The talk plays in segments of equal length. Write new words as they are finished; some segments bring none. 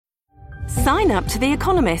Sign up to The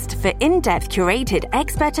Economist for in-depth curated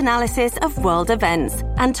expert analysis of world events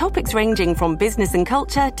and topics ranging from business and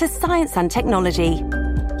culture to science and technology.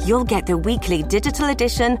 You'll get the weekly digital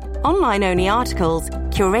edition, online-only articles,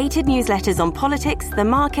 curated newsletters on politics, the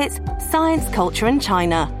markets, science, culture and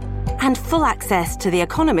China, and full access to The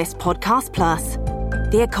Economist Podcast Plus.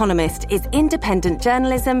 The Economist is independent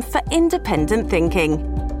journalism for independent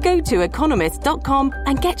thinking. Go to economist.com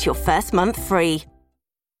and get your first month free.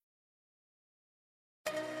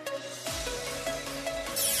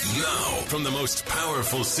 Now, from the most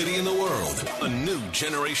powerful city in the world, a new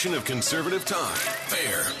generation of conservative talk.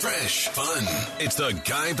 Fair, fresh, fun. It's the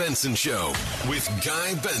Guy Benson Show with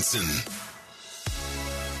Guy Benson.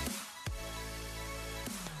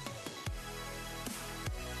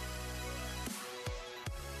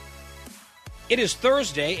 It is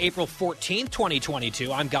Thursday, April 14th,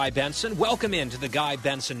 2022. I'm Guy Benson. Welcome into the Guy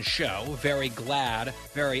Benson Show. Very glad,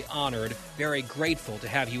 very honored, very grateful to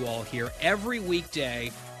have you all here every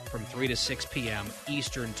weekday from 3 to 6 p.m.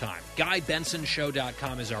 Eastern Time.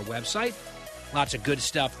 GuyBensonShow.com is our website. Lots of good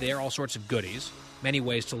stuff there, all sorts of goodies. Many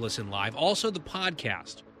ways to listen live. Also the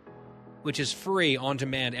podcast, which is free on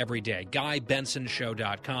demand every day.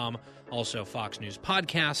 GuyBensonShow.com. Also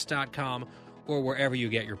FoxNewsPodcasts.com or wherever you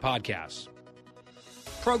get your podcasts.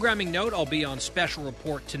 Programming note, I'll be on special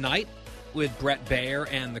report tonight with Brett Baer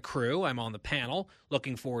and the crew. I'm on the panel.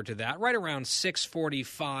 Looking forward to that. Right around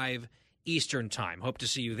 6:45 Eastern Time. Hope to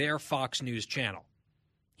see you there, Fox News Channel.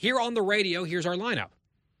 Here on the radio, here's our lineup.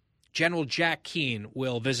 General Jack Keane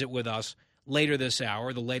will visit with us later this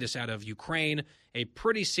hour, the latest out of Ukraine, a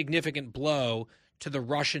pretty significant blow to the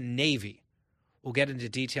Russian Navy. We'll get into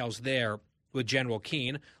details there with General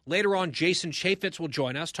Keane. Later on, Jason Chaffetz will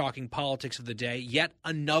join us talking politics of the day. Yet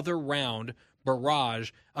another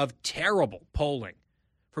barrage of terrible polling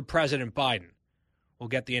for President Biden. We'll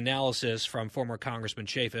get the analysis from former Congressman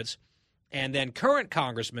Chaffetz. And then current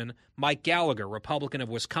Congressman Mike Gallagher, Republican of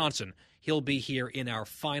Wisconsin. He'll be here in our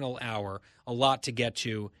final hour. A lot to get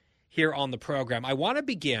to here on the program. I want to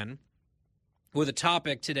begin with a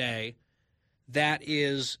topic today that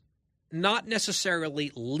is not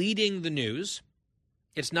necessarily leading the news.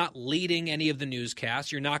 It's not leading any of the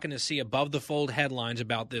newscasts. You're not going to see above-the-fold headlines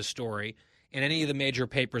about this story in any of the major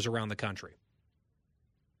papers around the country.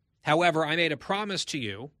 However, I made a promise to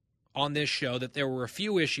you on this show that there were a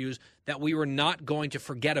few issues that we were not going to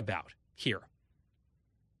forget about here.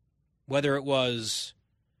 Whether it was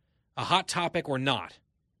a hot topic or not.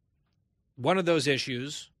 One of those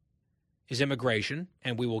issues is immigration,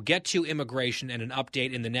 and we will get to immigration and an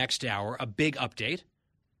update in the next hour, a big update.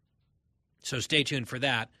 So stay tuned for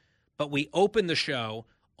that. But we open the show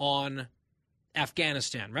on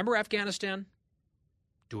Afghanistan. Remember Afghanistan?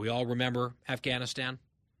 Do we all remember Afghanistan?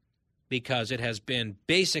 Because it has been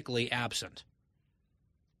basically absent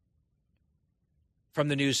from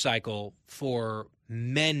the news cycle for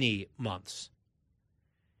many months.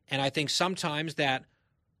 And I think sometimes that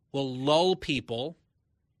will lull people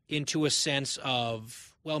into a sense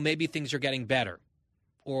of, well, maybe things are getting better,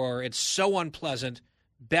 or it's so unpleasant,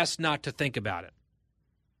 best not to think about it.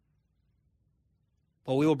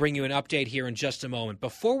 Well, we will bring you an update here in just a moment.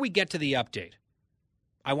 Before we get to the update,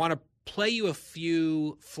 I want to play you a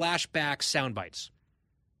few flashback sound bites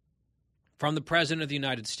from the President of the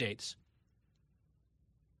United States.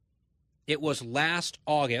 It was last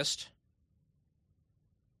August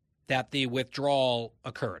that the withdrawal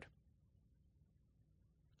occurred.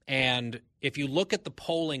 And if you look at the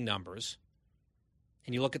polling numbers,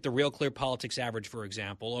 and you look at the Real Clear Politics average, for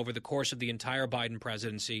example, over the course of the entire Biden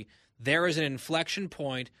presidency, there is an inflection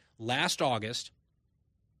point last August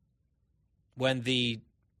when the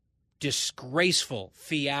disgraceful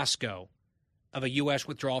fiasco of a U.S.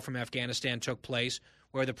 withdrawal from Afghanistan took place,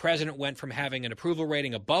 where the president went from having an approval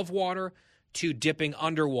rating above water to dipping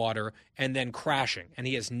underwater and then crashing, and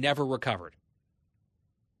he has never recovered.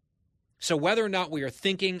 So whether or not we are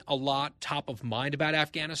thinking a lot top of mind about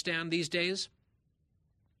Afghanistan these days,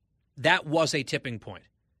 that was a tipping point.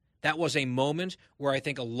 That was a moment where I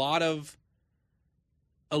think a lot of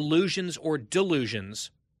illusions or delusions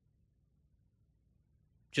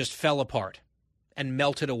just fell apart and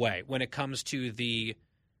melted away when it comes to the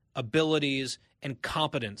abilities and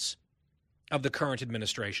competence of the current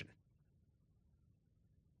administration.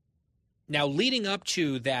 Now, leading up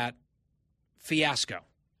to that fiasco,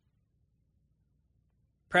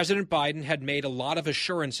 President Biden had made a lot of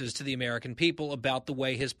assurances to the American people about the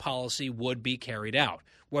way his policy would be carried out.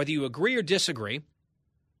 Whether you agree or disagree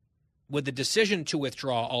with the decision to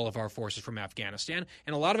withdraw all of our forces from Afghanistan,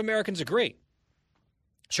 and a lot of Americans agree,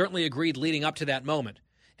 certainly agreed leading up to that moment,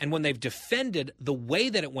 And when they've defended the way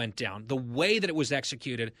that it went down, the way that it was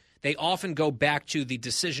executed, they often go back to the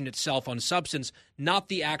decision itself on substance, not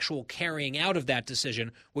the actual carrying out of that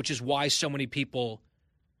decision, which is why so many people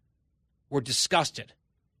were disgusted.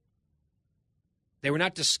 They were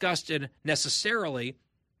not disgusted necessarily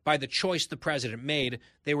by the choice the president made.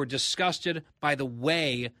 They were disgusted by the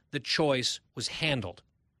way the choice was handled.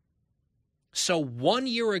 So 1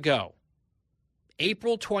 year ago,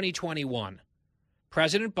 April 2021,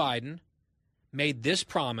 President Biden made this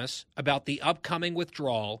promise about the upcoming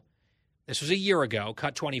withdrawal. This was a year ago,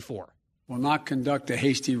 cut 24. We'll not conduct a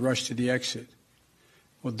hasty rush to the exit.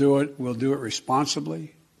 We'll do it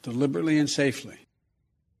responsibly, deliberately, and safely.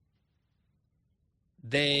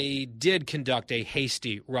 They did conduct a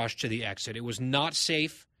hasty rush to the exit. It was not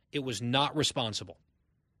safe. It was not responsible.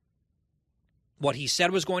 What he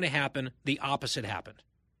said was going to happen, the opposite happened.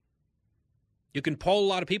 You can poll a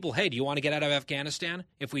lot of people, hey, do you want to get out of Afghanistan?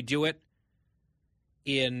 If we do it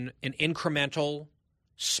in an incremental,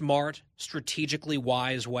 smart, strategically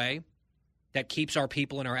wise way that keeps our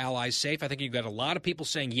people and our allies safe, I think you've got a lot of people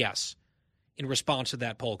saying yes in response to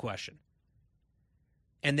that poll question.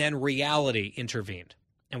 And then reality intervened,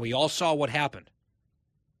 and we all saw what happened.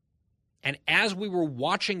 And as we were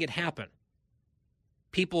watching it happen,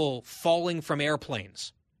 people falling from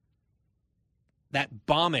airplanes, that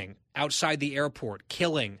bombing outside the airport,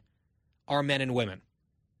 killing our men and women,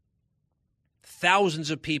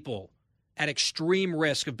 thousands of people at extreme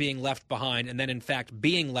risk of being left behind and then, in fact,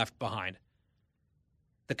 being left behind.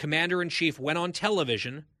 The commander-in-chief went on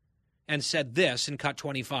television and said this in cut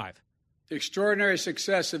 25. The extraordinary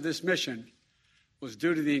success of this mission was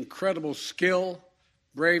due to the incredible skill,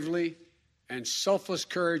 bravery, and selfless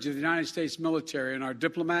courage of the United States military and our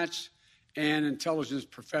diplomats and intelligence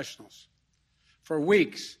professionals. For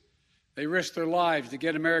weeks, they risked their lives to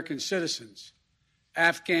get American citizens,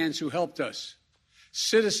 Afghans who helped us,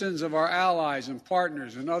 citizens of our allies and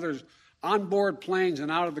partners and others on board planes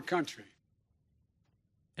and out of the country.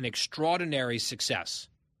 An extraordinary success.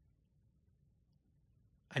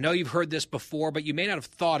 I know you've heard this before, but you may not have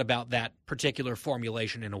thought about that particular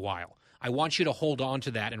formulation in a while. I want you to hold on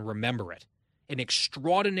to that and remember it. An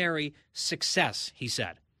extraordinary success, he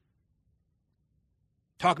said.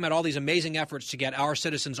 Talking about all these amazing efforts to get our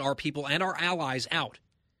citizens, our people, and our allies out.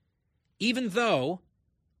 Even though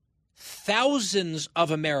thousands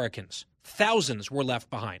of Americans, thousands were left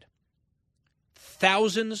behind.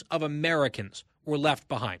 Thousands of Americans were left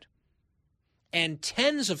behind. And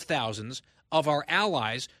tens of thousands of our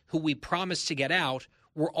allies who we promised to get out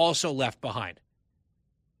were also left behind.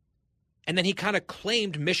 And then he kind of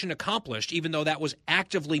claimed mission accomplished, even though that was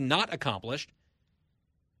actively not accomplished,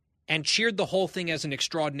 and cheered the whole thing as an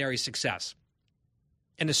extraordinary success.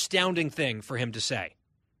 An astounding thing for him to say.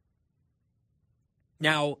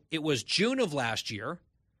 Now, it was June of last year,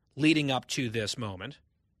 leading up to this moment,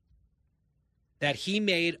 that he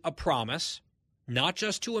made a promise, not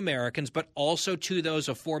just to Americans, but also to those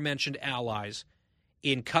aforementioned allies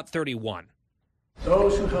in Cut 31.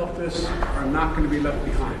 Those who helped us are not going to be left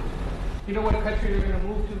behind. You know what country you're going to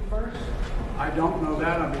move to first? I don't know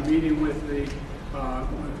that. I'll be meeting with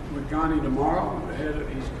Ghani tomorrow.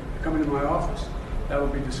 He's coming to my office. That will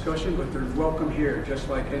be discussion, but they're welcome here, just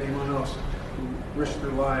like anyone else who risked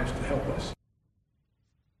their lives to help us.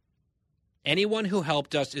 Anyone who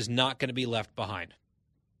helped us is not going to be left behind.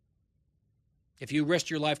 If you risked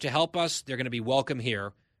your life to help us, they're going to be welcome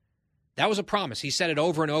here. That was a promise. He said it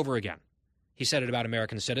over and over again. He said it about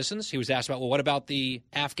American citizens. He was asked about, well, what about the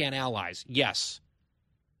Afghan allies? Yes.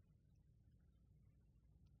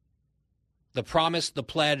 The promise, the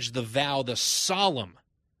pledge, the vow, the solemn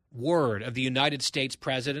word of the United States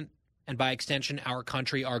president, and by extension our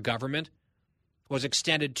country, our government, was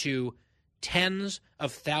extended to tens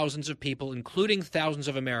of thousands of people, including thousands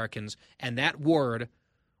of Americans, and that word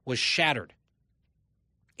was shattered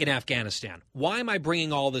in Afghanistan. Why am I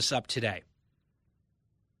bringing all this up today?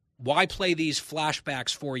 Why play these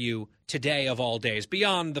flashbacks for you today of all days,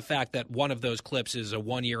 beyond the fact that one of those clips is a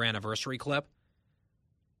one-year anniversary clip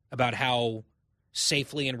about how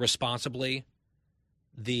safely and responsibly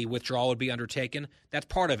the withdrawal would be undertaken? That's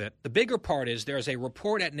part of it. The bigger part is there's a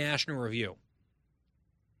report at National Review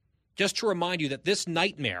just to remind you that this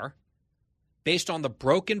nightmare, based on the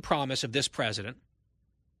broken promise of this president,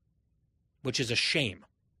 which is a shame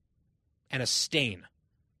and a stain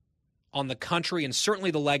on the country and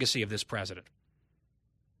certainly the legacy of this president,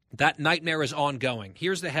 that nightmare is ongoing.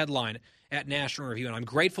 Here's the headline at National Review, and I'm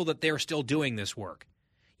grateful that they're still doing this work.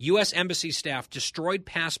 U.S. Embassy staff destroyed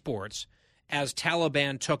passports as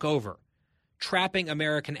Taliban took over. trapping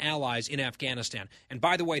American allies in Afghanistan. And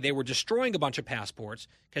by the way, they were destroying a bunch of passports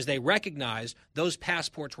because they recognized those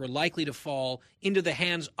passports were likely to fall into the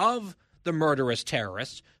hands of the murderous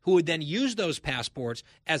terrorists, who would then use those passports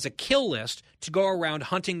as a kill list to go around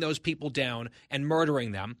hunting those people down and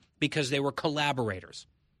murdering them because they were collaborators.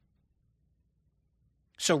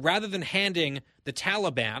 So rather than handing the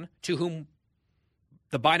Taliban, to whom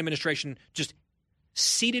the Biden administration just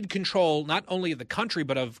ceded control not only of the country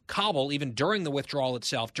but of Kabul, even during the withdrawal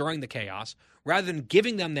itself, during the chaos, rather than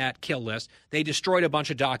giving them that kill list, they destroyed a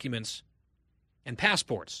bunch of documents and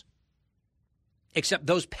passports. Except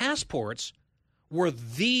those passports were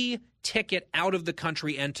the ticket out of the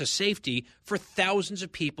country and to safety for thousands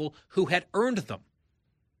of people who had earned them.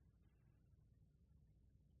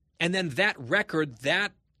 And then that record,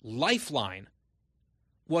 that lifeline,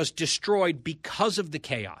 was destroyed because of the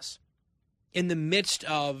chaos in the midst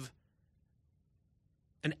of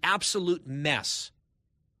an absolute mess,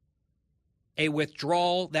 a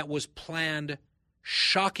withdrawal that was planned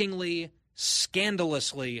shockingly,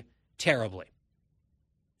 scandalously, terribly,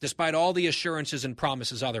 despite all the assurances and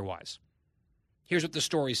promises otherwise. Here's what the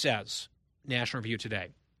story says, National Review today.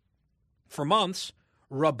 For months,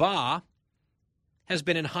 Rabah has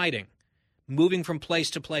been in hiding, moving from place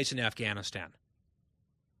to place in Afghanistan,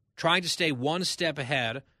 trying to stay one step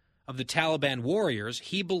ahead of the Taliban warriors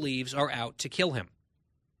he believes are out to kill him.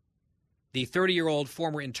 The 30-year-old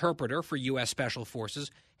former interpreter for U.S. Special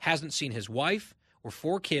Forces hasn't seen his wife or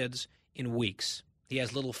 4 kids in weeks. He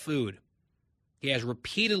has little food. He has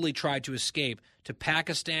repeatedly tried to escape to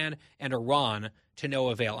Pakistan and Iran to no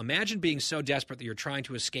avail. Imagine being so desperate that you're trying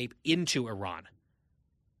to escape into Iran.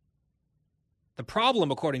 The problem,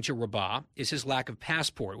 according to Rabah, is his lack of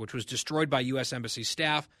passport, which was destroyed by U.S. Embassy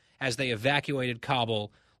staff as they evacuated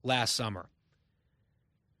Kabul last summer.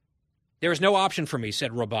 There is no option for me,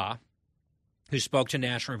 said Rabah, who spoke to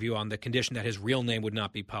National Review on the condition that his real name would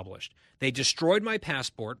not be published. They destroyed my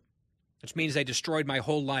passport, which means they destroyed my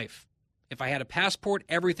whole life. If I had a passport,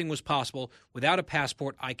 everything was possible. Without a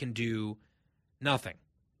passport, I can do nothing.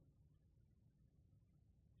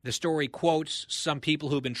 The story quotes some people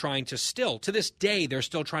who've been trying to to this day, they're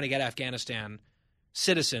still trying to get Afghanistan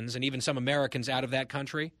citizens and even some Americans out of that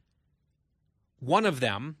country. One of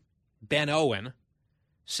them, Ben Owen,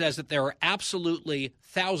 says that there are absolutely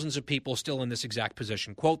thousands of people still in this exact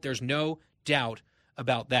position. Quote, there's no doubt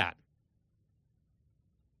about that.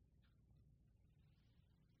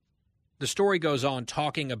 The story goes on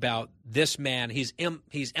talking about this man. He's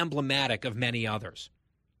emblematic of many others.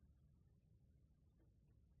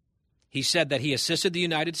 He said that he assisted the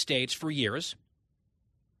United States for years,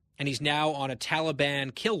 and he's now on a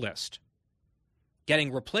Taliban kill list.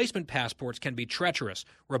 Getting replacement passports can be treacherous.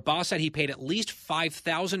 Rabah said he paid at least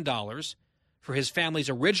 $5,000 for his family's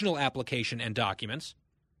original application and documents,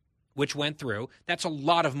 which went through. That's a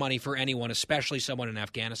lot of money for anyone, especially someone in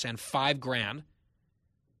Afghanistan, $5,000.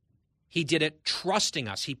 He did it trusting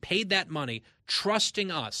us. He paid that money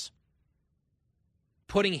trusting us,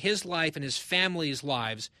 putting his life and his family's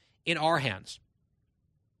lives in our hands.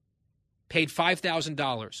 Paid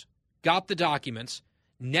 $5,000, got the documents,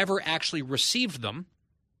 never actually received them,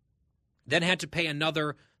 then had to pay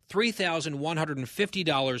another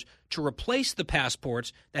 $3,150 to replace the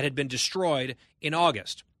passports that had been destroyed in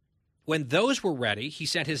August. When those were ready, he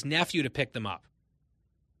sent his nephew to pick them up.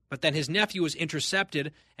 But then his nephew was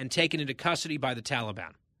intercepted and taken into custody by the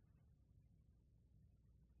Taliban.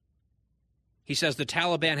 He says the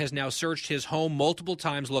Taliban has now searched his home multiple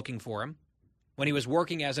times looking for him. When he was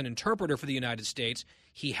working as an interpreter for the United States,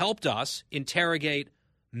 he helped us interrogate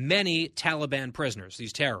many Taliban prisoners,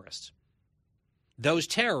 these terrorists. Those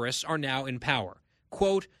terrorists are now in power.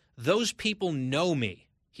 Quote, those people know me,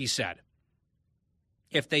 he said.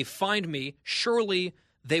 If they find me, surely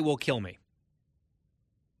they will kill me.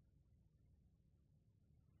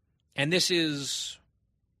 And this is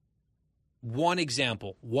one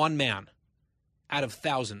example, one man out of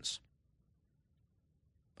thousands.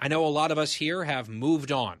 I know a lot of us here have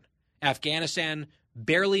moved on. Afghanistan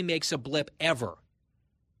barely makes a blip ever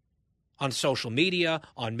on social media,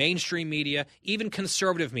 on mainstream media, even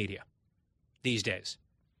conservative media these days.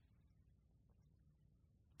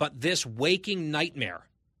 But this waking nightmare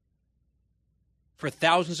for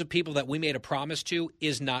thousands of people that we made a promise to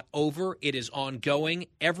is not over. It is ongoing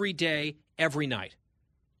every day, every night.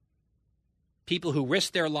 People who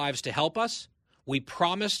risked their lives to help us, we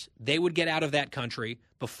promised they would get out of that country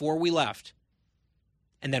before we left,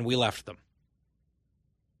 and then we left them.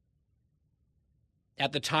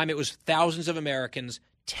 At the time, it was thousands of Americans,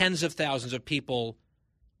 tens of thousands of people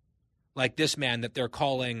like this man that they're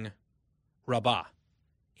calling Rabah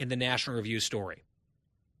in the National Review story.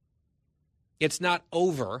 It's not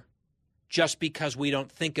over just because we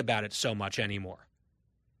don't think about it so much anymore.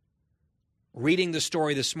 Reading the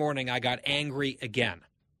story this morning, I got angry again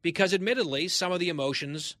because admittedly, some of the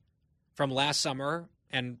emotions from last summer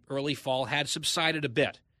and early fall had subsided a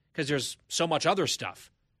bit because there's so much other stuff.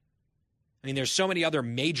 I mean, there's so many other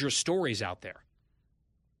major stories out there.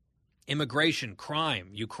 Immigration, crime,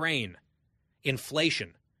 Ukraine,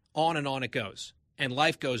 inflation, on and on it goes. And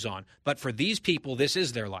life goes on. But for these people, this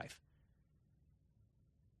is their life.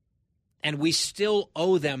 And we still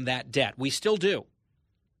owe them that debt. We still do.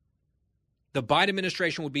 The Biden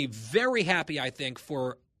administration would be very happy, I think,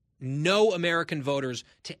 for no American voters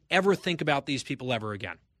to ever think about these people ever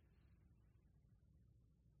again.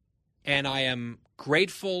 And I am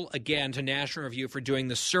grateful again to National Review for doing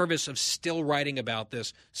the service of still writing about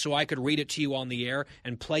this so I could read it to you on the air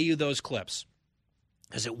and play you those clips.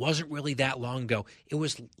 Because it wasn't really that long ago. It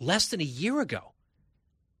was less than a year ago.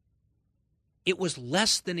 It was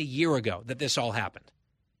less than a year ago that this all happened.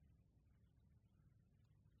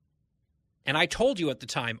 And I told you at the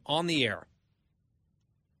time on the air,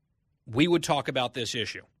 we would talk about this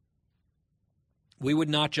issue. We would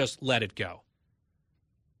not just let it go.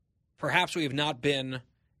 Perhaps we have not been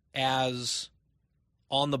as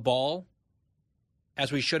on the ball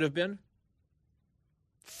as we should have been,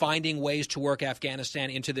 finding ways to work Afghanistan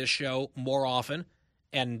into this show more often,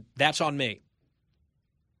 and that's on me.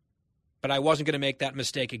 But I wasn't going to make that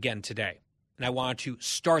mistake again today, and I wanted to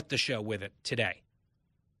start the show with it today.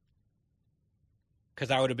 Because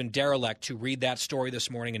I would have been derelict to read that story this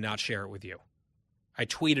morning and not share it with you. I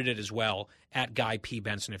tweeted it as well, at Guy P.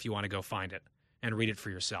 Benson, if you want to go find it and read it for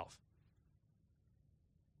yourself.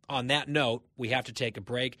 On that note, we have to take a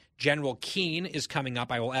break. General Keane is coming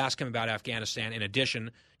up. I will ask him about Afghanistan in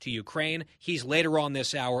addition to Ukraine. He's later on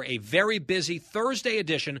this hour. A very busy Thursday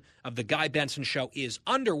edition of The Guy Benson Show is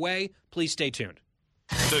underway. Please stay tuned.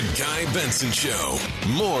 The Guy Benson Show.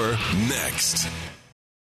 More next.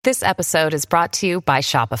 This episode is brought to you by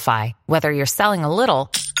Shopify. Whether you're selling a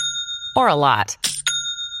little or a lot,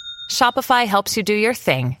 Shopify helps you do your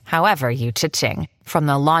thing, however you cha-ching. From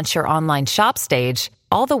the launch your online shop stage,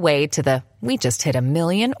 all the way to the we just hit 1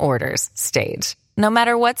 million orders stage. No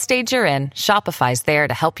matter what stage you're in, Shopify's there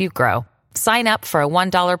to help you grow. Sign up for a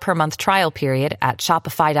 $1 per month trial period at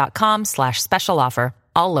shopify.com/special offer,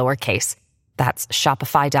 all lowercase. That's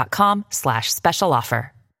shopify.com/special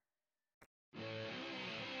offer.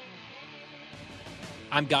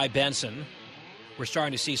 I'm Guy Benson. We're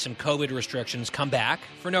starting to see some COVID restrictions come back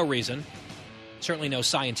for no reason, certainly no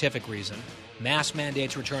scientific reason. Mask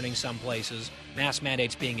mandates returning some places, mask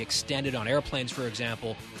mandates being extended on airplanes, for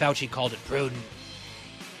example. Fauci called it prudent.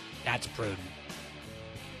 That's prudent.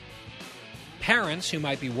 Parents who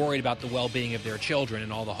might be worried about the well-being of their children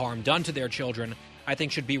and all the harm done to their children, I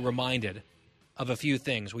think should be reminded of a few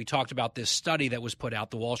things. We talked about this study that was put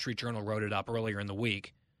out. The Wall Street Journal wrote it up earlier in the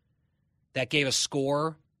week. That gave a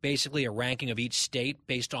score, basically a ranking of each state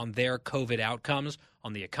based on their COVID outcomes,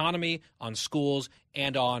 on the economy, on schools,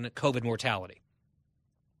 and on COVID mortality.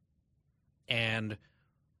 And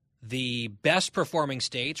the best performing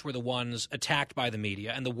states were the ones attacked by the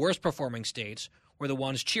media, and the worst performing states were the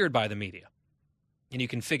ones cheered by the media. And you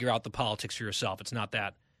can figure out the politics for yourself. It's not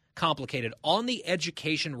that complicated. On the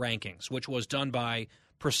education rankings, which was done by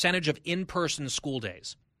percentage of in-person school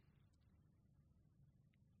days,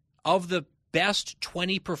 of the best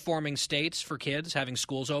 20 performing states for kids having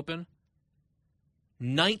schools open,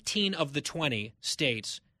 19 of the 20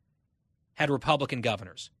 states had Republican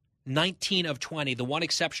governors. 19 of 20. The one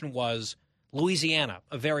exception was Louisiana,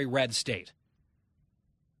 a very red state.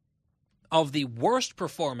 Of the worst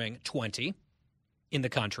performing 20 in the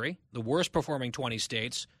country, the worst performing 20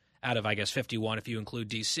 states out of, I guess, 51 if you include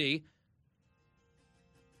D.C.,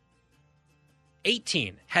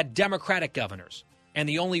 18 had Democratic governors. And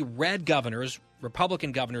the only red governors,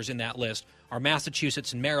 Republican governors in that list, are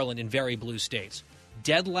Massachusetts and Maryland in very blue states.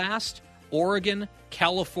 Dead last, Oregon,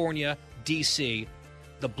 California, D.C.,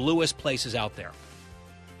 the bluest places out there.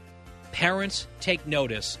 Parents, take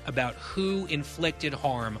notice about who inflicted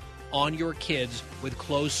harm on your kids with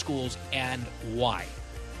closed schools and why.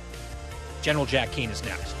 General Jack Keane is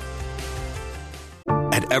next.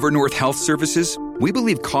 At Evernorth Health Services, we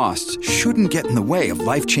believe costs shouldn't get in the way of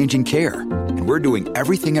life-changing care, and we're doing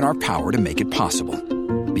everything in our power to make it possible.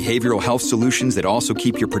 Behavioral health solutions that also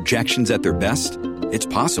keep your projections at their best? It's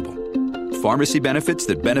possible. Pharmacy benefits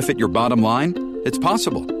that benefit your bottom line? It's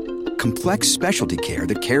possible. Complex specialty care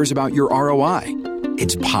that cares about your ROI?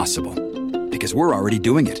 It's possible. Because we're already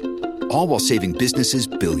doing it. All while saving businesses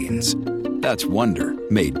billions. That's Wonder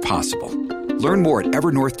made possible. Learn more at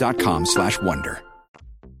evernorth.com/wonder.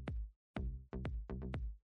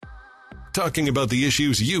 Talking about the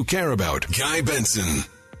issues you care about. Guy Benson.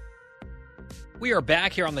 We are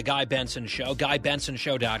back here on the Guy Benson Show,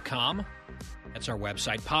 GuyBensonShow.com. That's our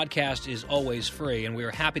website. Podcast is always free, and we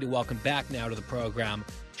are happy to welcome back now to the program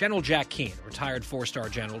General Jack Keane, retired four-star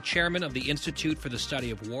general, chairman of the Institute for the Study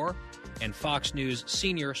of War, and Fox News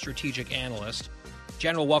senior strategic analyst.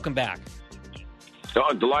 General, welcome back.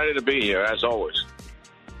 Oh, delighted to be here, as always.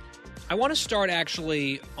 I want to start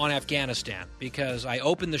actually on Afghanistan because I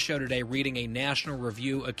opened the show today reading a National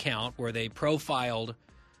Review account where they profiled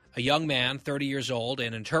a young man, 30 years old,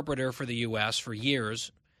 an interpreter for the U.S. for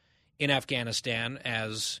years in Afghanistan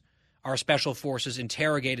as our special forces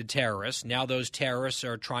interrogated terrorists. Now those terrorists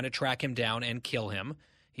are trying to track him down and kill him.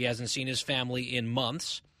 He hasn't seen his family in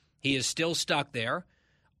months. He is still stuck there.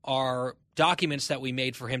 Our documents that we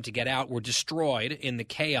made for him to get out were destroyed in the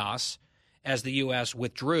chaos as the U.S.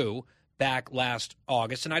 withdrew back last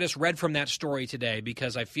August. And I just read from that story today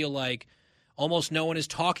because I feel like almost no one is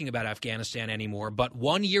talking about Afghanistan anymore. But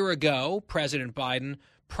 1 year ago, President Biden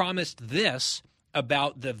promised this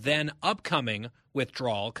about the then upcoming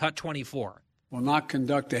withdrawal, Cut 24. We'll not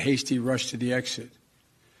conduct a hasty rush to the exit.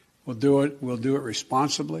 We'll do it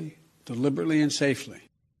responsibly, deliberately, and safely.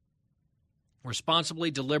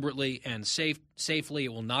 Responsibly, deliberately, and safely.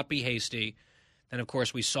 It will not be hasty. Then, of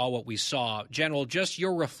course, we saw what we saw. General, just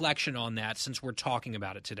your reflection on that since we're talking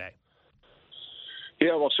about it today.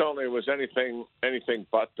 Yeah, well, certainly it was anything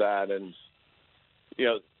but that. And, you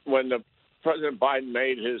know, when the President Biden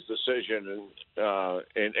made his decision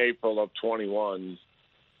in April of 21,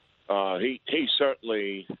 he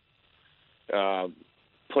certainly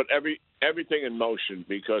put everything in motion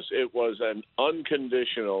because it was an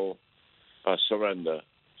unconditional surrender.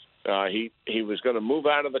 He was going to move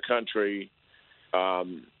out of the country.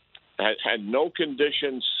 Had no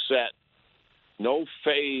conditions set, no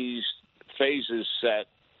phases set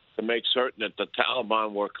to make certain that the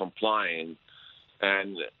Taliban were complying.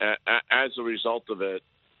 And as a result of it,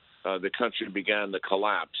 the country began to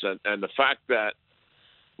collapse. And the fact that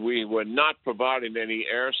we were not providing any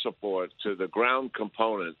air support to the ground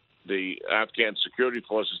component, the Afghan security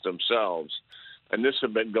forces themselves, and this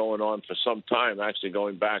had been going on for some time, actually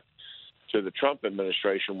going back to the Trump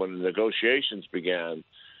administration when the negotiations began,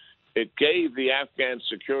 it gave the Afghan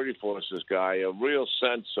security forces guy a real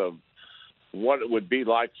sense of what it would be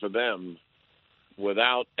like for them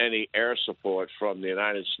without any air support from the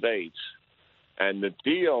United States. And the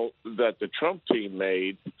deal that the Trump team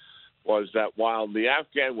made was that while the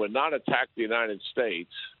Afghan would not attack the United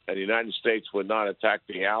States and the United States would not attack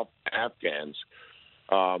the Afghans,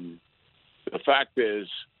 the fact is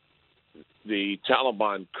the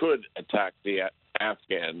Taliban could attack the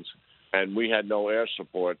Afghans, and we had no air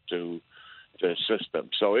support to assist them.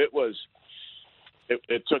 So it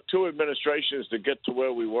took two administrations to get to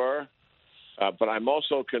where we were, but I'm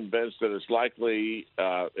also convinced that it's likely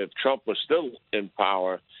if Trump was still in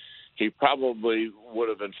power, he probably would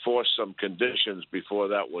have enforced some conditions before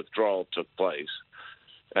that withdrawal took place.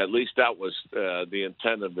 At least that was the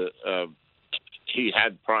intent of he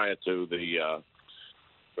had prior to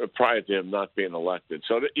him not being elected.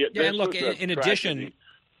 So and look, in addition,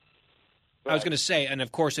 I was going to say, and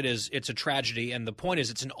of course it's a tragedy, and the point is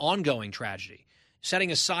it's an ongoing tragedy.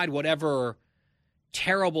 Setting aside whatever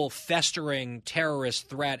terrible, festering terrorist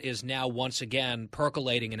threat is now once again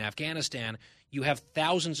percolating in Afghanistan, you have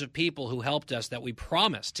thousands of people who helped us that we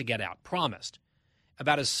promised to get out,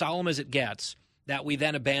 about as solemn as it gets, that we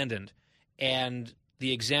then abandoned. And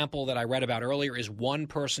the example that I read about earlier is one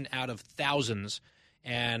person out of thousands.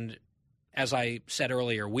 And as I said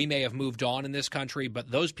earlier, we may have moved on in this country, but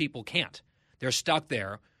those people can't. They're stuck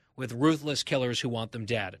there with ruthless killers who want them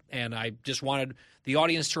dead. And I just wanted the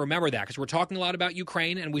audience to remember that because we're talking a lot about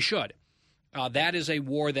Ukraine, and we should. That is a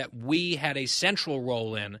war that we had a central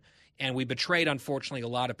role in, and we betrayed, unfortunately, a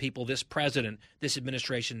lot of people. This president, this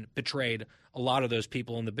administration betrayed a lot of those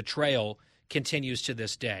people, and the betrayal continues to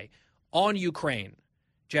this day. On Ukraine,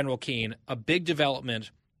 General Keane, a big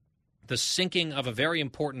development, the sinking of a very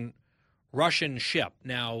important Russian ship.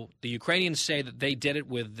 Now, the Ukrainians say that they did it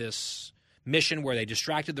with this mission where they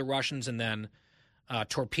distracted the Russians and then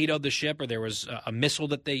torpedoed the ship, or there was a missile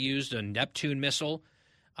that they used, a Neptune missile.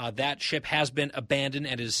 That ship has been abandoned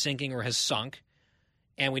and is sinking or has sunk.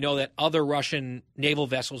 And we know that other Russian naval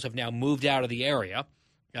vessels have now moved out of the area.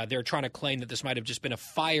 They're trying to claim that this might have just been a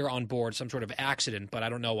fire on board, some sort of accident, but I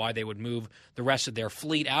don't know why they would move the rest of their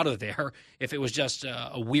fleet out of there if it was just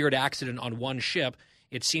a weird accident on one ship.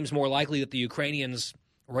 It seems more likely that the Ukrainians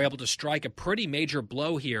were able to strike a pretty major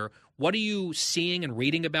blow here. What are you seeing and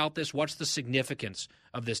reading about this? What's the significance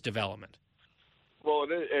of this development? Well,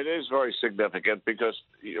 it is very significant because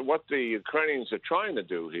what the Ukrainians are trying to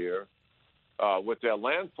do here with their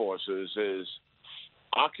land forces is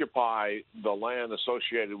occupy the land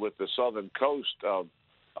associated with the southern coast of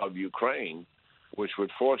Ukraine, which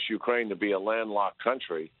would force Ukraine to be a landlocked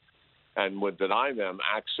country and would deny them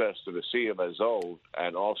access to the Sea of Azov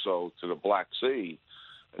and also to the Black Sea.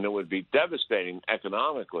 And it would be devastating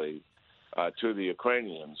economically to the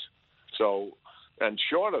Ukrainians. So, and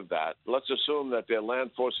short of that, let's assume that their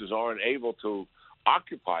land forces aren't able to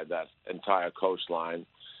occupy that entire coastline.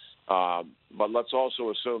 But let's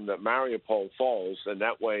also assume that Mariupol falls, and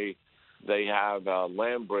that way they have a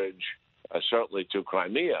land bridge, certainly to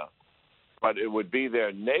Crimea. But it would be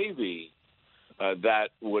their Navy that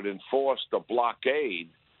would enforce the blockade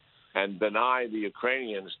and deny the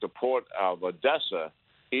Ukrainians the port of Odessa,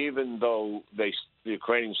 even though the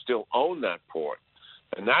Ukrainians still own that port.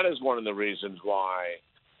 And that is one of the reasons why,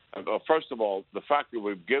 first of all, the fact that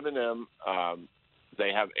we've given them,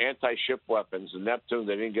 they have anti-ship weapons, the Neptune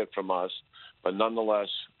they didn't get from us, but nonetheless,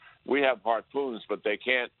 we have harpoons, but they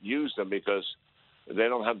can't use them because they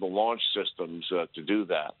don't have the launch systems to do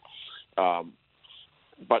that.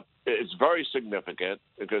 But it's very significant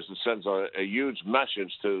because it sends a huge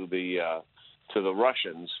message to the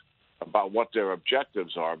Russians about what their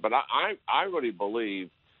objectives are. But I really believe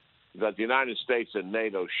that the United States and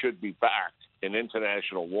NATO should be back in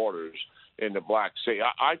international waters in the Black Sea.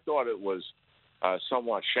 I thought it was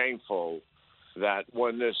somewhat shameful that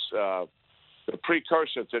when this the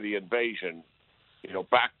precursor to the invasion,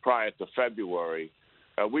 back prior to February,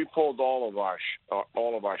 we pulled all of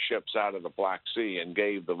our ships out of the Black Sea and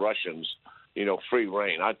gave the Russians, free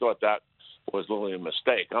rein. I thought that was really a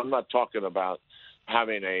mistake. I'm not talking about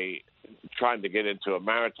trying to get into a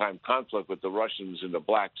maritime conflict with the Russians in the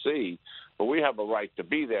Black Sea, but we have a right to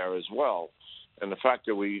be there as well. And the fact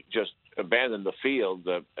that we just abandoned the field,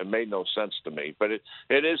 it made no sense to me. But it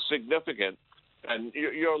is significant, and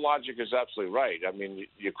your logic is absolutely right. I mean,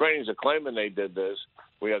 Ukrainians are claiming they did this.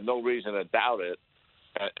 We have no reason to doubt it.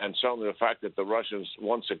 And certainly the fact that the Russians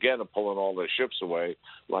once again are pulling all their ships away,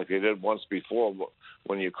 like they did once before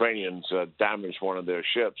when the Ukrainians damaged one of their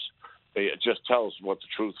ships, it just tells what the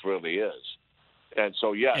truth really is. And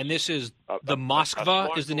so, yes. And this is the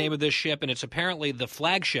Moskva is the name of this ship, and it's apparently the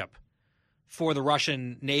flagship for the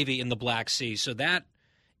Russian Navy in the Black Sea. So that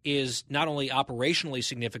is not only operationally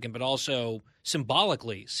significant, but also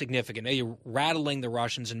symbolically significant. You're rattling the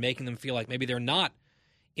Russians and making them feel like maybe they're not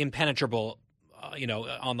impenetrable,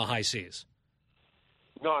 on the high seas.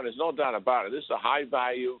 No, there's no doubt about it. This is a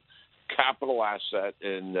high-value capital asset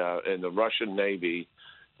in the Russian Navy,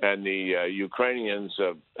 and the Ukrainians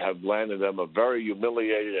have landed them a very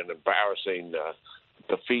humiliating and embarrassing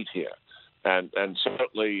defeat here. And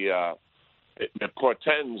certainly it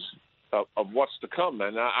portends of what's to come.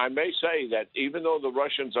 And I may say that even though the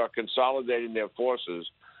Russians are consolidating their forces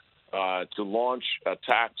to launch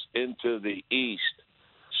attacks into the east,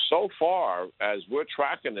 so far as we're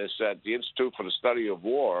tracking this at the Institute for the Study of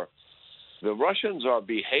War, the Russians are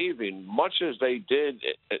behaving much as they did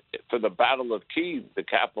for the Battle of Kyiv, the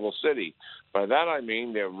capital city. By that I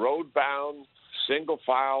mean they're road-bound, single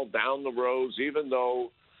file down the roads, even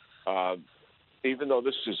though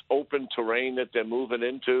this is open terrain that they're moving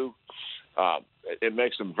into. It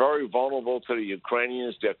makes them very vulnerable to the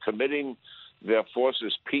Ukrainians. They're committing their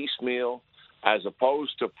forces piecemeal as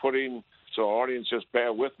opposed to putting, so audience, just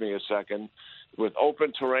bear with me a second, with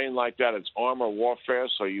open terrain like that, it's armor warfare,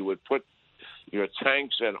 so you would put your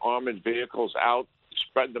tanks and armored vehicles out,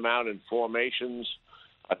 spread them out in formations,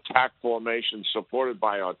 attack formations supported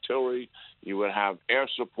by artillery. You would have air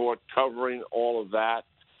support covering all of that,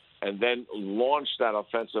 and then launch that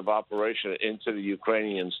offensive operation into the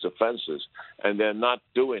Ukrainians' defenses. And they're not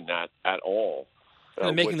doing that at all.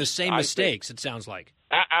 They're making the same mistakes, it sounds like.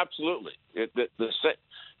 Absolutely.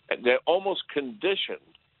 They're almost conditioned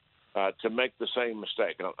to make the same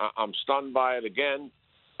mistake. I'm stunned by it again.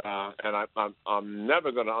 And I'm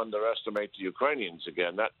never going to underestimate the Ukrainians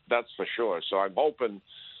again. That's for sure. So I'm hoping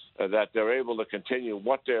that they're able to continue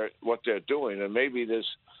what they're doing, and maybe this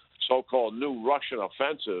so-called new Russian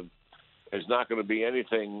offensive is not going to be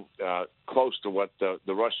anything close to what the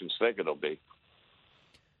Russians think it'll be.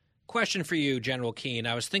 Question for you, General Keane.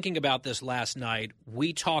 I was thinking about this last night.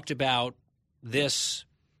 We talked about this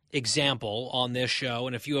example on this show,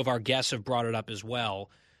 and a few of our guests have brought it up as well.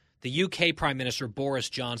 The UK Prime Minister Boris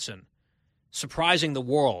Johnson surprising the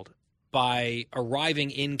world by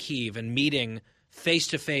arriving in Kyiv and meeting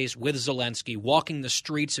face-to-face with Zelensky, walking the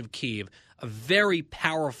streets of Kyiv, a very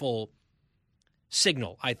powerful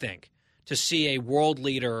signal, I think, to see a world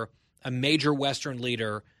leader, a major Western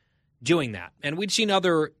leader, doing that. And we'd seen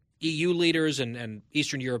other EU leaders and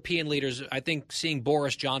Eastern European leaders. I think seeing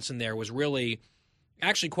Boris Johnson there was really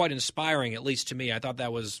actually quite inspiring, at least to me. I thought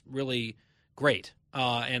that was really great.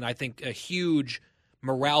 And I think a huge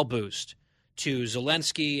morale boost to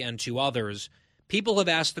Zelensky and to others. People have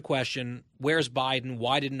asked the question, where's Biden?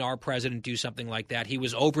 Why didn't our president do something like that? He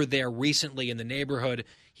was over there recently in the neighborhood.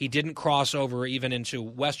 He didn't cross over even into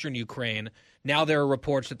Western Ukraine. Now there are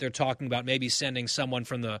reports that they're talking about maybe sending someone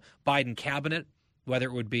from the Biden cabinet, whether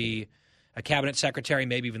it would be a cabinet secretary,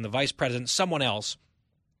 maybe even the vice president, someone else.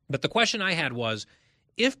 But the question I had was,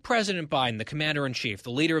 if President Biden, the commander-in-chief,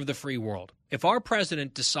 the leader of the free world, if our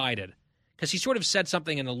president decided, because he sort of said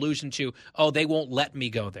something in allusion to, oh, they won't let me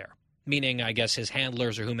go there, meaning, I guess, his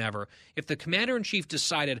handlers or whomever. If the commander-in-chief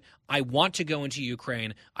decided, I want to go into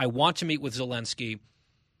Ukraine, I want to meet with Zelensky,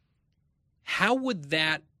 how would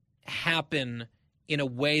that happen in a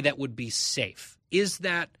way that would be safe? Is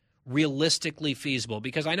that realistically feasible?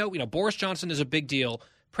 Because I know, Boris Johnson is a big deal.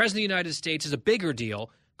 President of the United States is a bigger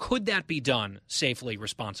deal. Could that be done safely,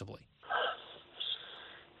 responsibly?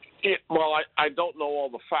 Well, I don't know all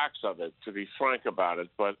the facts of it, to be frank about it,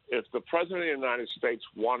 but if the President of the United States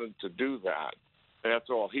wanted to do that, and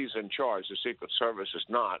after all, he's in charge, the Secret Service is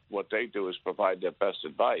not. What they do is provide their best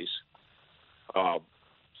advice.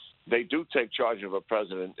 They do take charge of a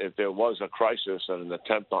president if there was a crisis and an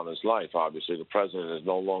attempt on his life. Obviously, the president is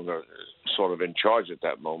no longer sort of in charge at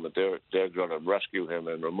that moment. They're going to rescue him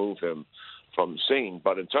and remove him from the scene.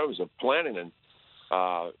 But in terms of planning, and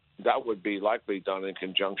that would be likely done in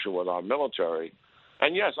conjunction with our military.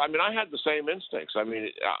 And yes, I mean, I had the same instincts. I mean,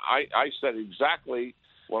 I said exactly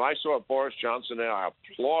when I saw Boris Johnson there, I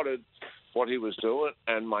applauded what he was doing,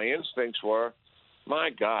 and my instincts were,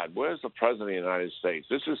 my God, where's the President of the United States?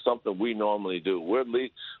 This is something we normally do. We're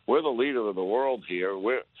the leader of the world here.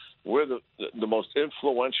 We're the most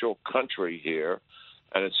influential country here,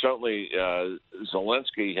 and it's certainly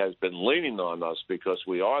Zelensky has been leaning on us because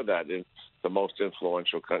we are the most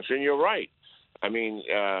influential country. And you're right. I mean,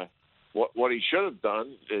 what he should have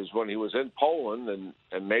done is when he was in Poland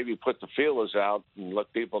and maybe put the feelers out and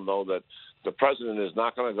let people know that the president is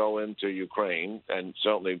not going to go into Ukraine, and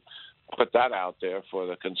certainly put that out there for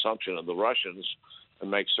the consumption of the Russians,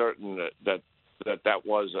 and make certain that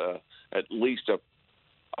was at least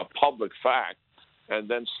a public fact, and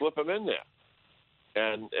then slip him in there.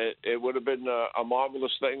 And it would have been a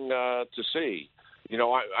marvelous thing to see.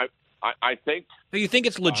 I think. So you think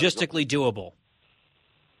it's logistically doable?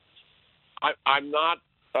 I'm not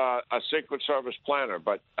a Secret Service planner,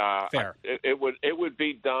 but fair. It would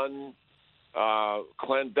be done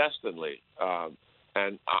clandestinely.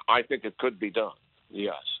 And I think it could be done.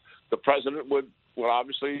 Yes, the president would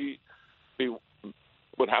obviously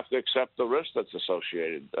would have to accept the risk that's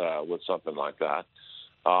associated with something like that.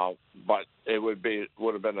 But it would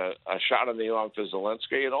have been a shot in the arm to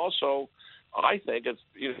Zelensky, and also I think it's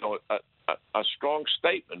a strong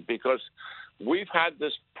statement, because we've had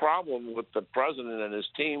this problem with the president and his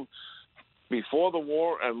team before the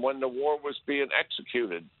war and when the war was being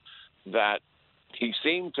executed, that he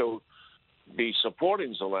seemed to be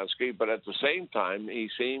supporting Zelensky, but at the same time, he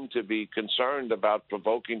seemed to be concerned about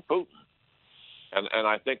provoking Putin. And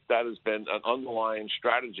I think that has been an underlying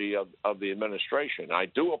strategy of the administration. I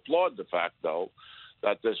do applaud the fact, though,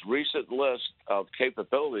 that this recent list of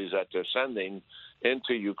capabilities that they're sending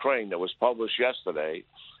into Ukraine that was published yesterday,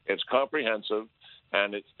 it's comprehensive,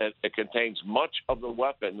 and it contains much of the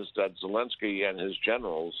weapons that Zelensky and his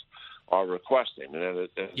generals are requesting. And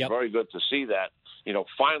it's very good to see that,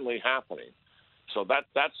 finally happening. So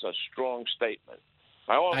that's a strong statement.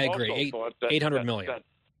 I agree. $800 million.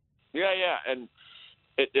 And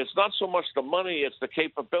it's not so much the money; it's the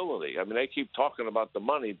capability. I mean, they keep talking about the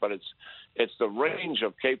money, but it's the range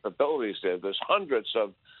of capabilities there. There's hundreds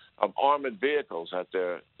of armored vehicles that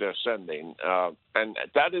they're sending, and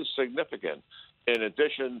that is significant. In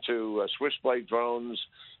addition to Switchblade drones,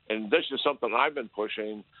 in addition to something I've been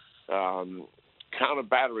pushing, counter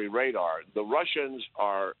battery radar. The Russians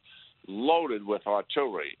are loaded with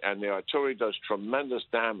artillery, and the artillery does tremendous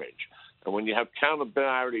damage. And when you have counter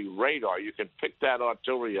battery radar, you can pick that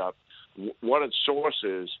artillery up, what its source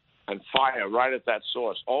is, and fire right at that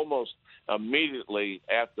source almost immediately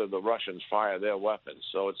after the Russians fire their weapons.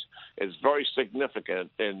 So it's very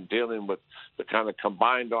significant in dealing with the kind of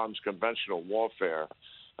combined arms conventional warfare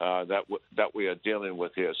that we are dealing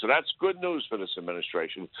with here. So that's good news for this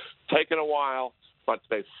administration. Taken a while, but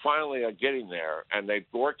they finally are getting there, and they've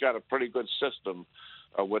worked out a pretty good system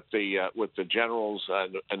with the generals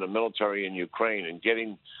and the military in Ukraine and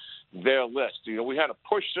getting their list. We had a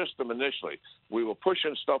push system initially. We were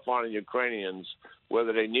pushing stuff on the Ukrainians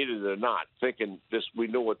whether they needed it or not, thinking we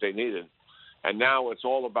knew what they needed. And now it's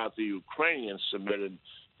all about the Ukrainians submitted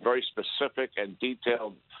very specific and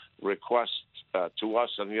detailed requests to us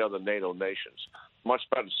and the other NATO nations. Much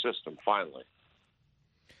better system, finally.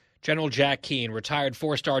 General Jack Keane, retired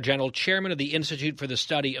four-star general, chairman of the Institute for the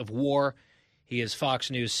Study of War. He is Fox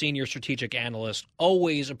News senior strategic analyst.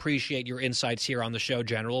 Always appreciate your insights here on the show,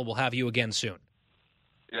 General. We'll have you again soon.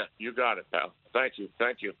 Yeah, you got it, pal. Thank you.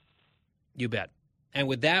 Thank you. You bet. And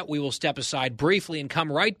with that, we will step aside briefly and come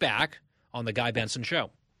right back on The Guy Benson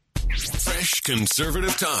Show. Fresh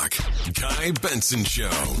conservative talk. Guy Benson Show.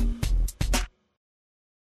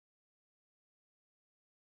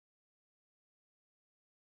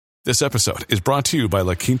 This episode is brought to you by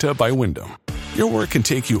La Quinta by Wyndham. Your work can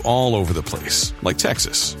take you all over the place, like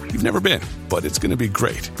Texas. You've never been, but it's going to be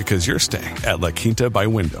great because you're staying at La Quinta by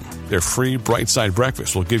Wyndham. Their free Bright Side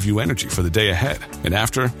breakfast will give you energy for the day ahead. And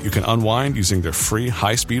after, you can unwind using their free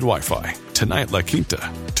high-speed Wi-Fi. Tonight, La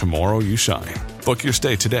Quinta. Tomorrow, you shine. Book your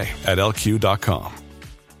stay today at LQ.com.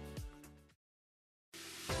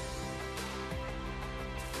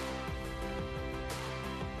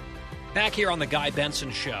 Back here on The Guy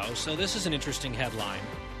Benson Show. So this is an interesting headline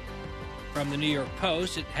from the New York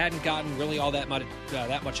Post. It hadn't gotten really all that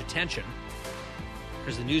much attention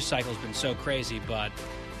because the news cycle has been so crazy, but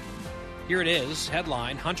here it is.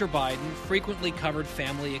 Headline, Hunter Biden frequently covered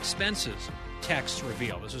family expenses. Texts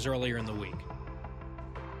reveal. This was earlier in the week.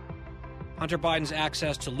 Hunter Biden's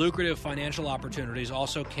access to lucrative financial opportunities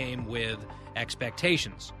also came with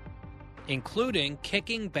expectations, including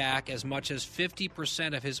kicking back as much as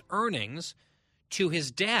 50% of his earnings to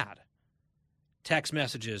his dad. Text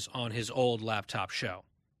messages on his old laptop show.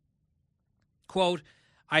 Quote,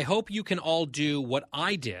 I hope you can all do what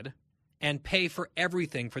I did and pay for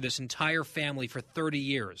everything for this entire family for 30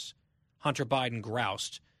 years, Hunter Biden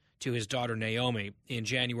groused to his daughter Naomi in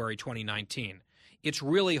January 2019. It's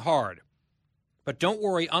really hard. But don't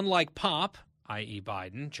worry, unlike Pop, i.e.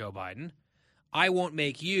 Biden, Joe Biden, I won't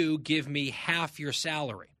make you give me half your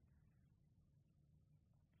salary.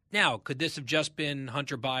 Now, could this have just been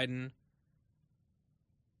Hunter Biden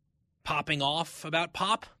popping off about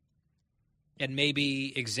Pop and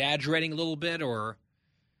maybe exaggerating a little bit or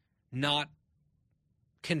not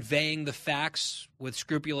conveying the facts with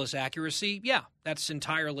scrupulous accuracy? Yeah, that's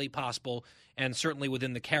entirely possible and certainly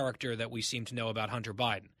within the character that we seem to know about Hunter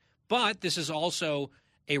Biden. But this is also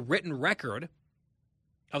a written record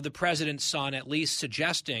of the president's son at least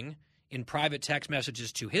suggesting in private text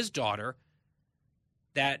messages to his daughter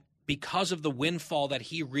that because of the windfall that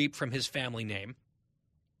he reaped from his family name,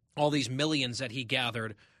 all these millions that he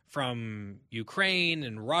gathered from Ukraine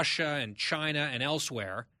and Russia and China and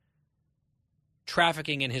elsewhere,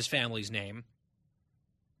 trafficking in his family's name,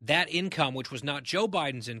 that income, which was not Joe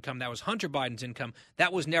Biden's income, that was Hunter Biden's income,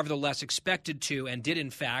 that was nevertheless expected to and did in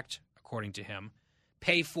fact, according to him,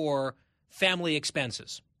 pay for family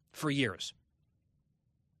expenses for years.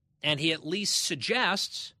 And he at least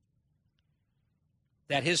suggests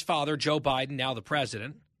that his father, Joe Biden, now the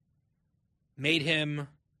president, made him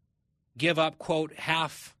give up, quote,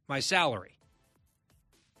 half my salary.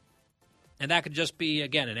 And that could just be,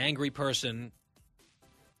 again, an angry person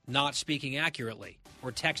not speaking accurately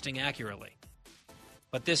or texting accurately.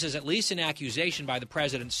 But this is at least an accusation by the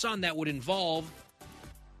president's son that would involve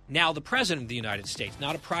now the president of the United States.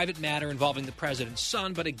 Not a private matter involving the president's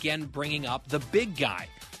son, but again bringing up the big guy,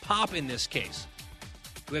 Pop in this case.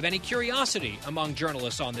 Do we have any curiosity among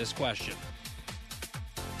journalists on this question?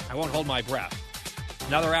 I won't hold my breath.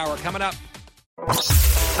 Another hour coming up.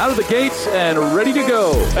 Out of the gates and ready to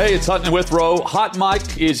go. Hey, it's Hutton Withrow. Hot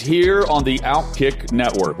Mike is here on the Outkick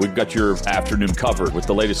Network. We've got your afternoon covered with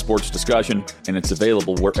the latest sports discussion, and it's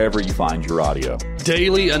available wherever you find your audio.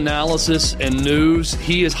 Daily analysis and news.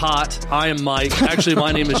 He is hot. I am Mike. Actually,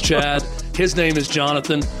 my name is Chad. His name is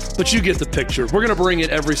Jonathan, but you get the picture. We're going to bring it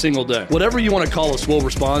every single day. Whatever you want to call us, we'll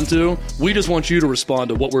respond to. We just want you to respond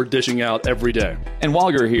to what we're dishing out every day. And while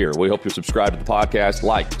you're here, we hope you subscribe to the podcast,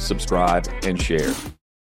 like, subscribe, and share.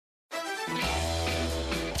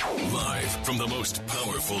 Live from the most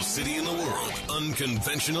powerful city in the world,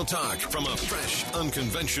 unconventional talk from a fresh,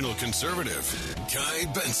 unconventional conservative,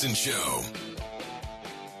 Guy Benson Show.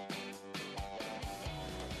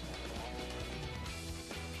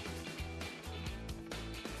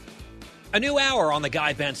 A new hour on the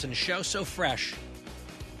Guy Benson Show. So fresh,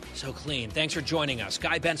 so clean. Thanks for joining us.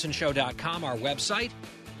 GuyBensonShow.com, our website.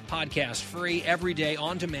 Podcast free every day,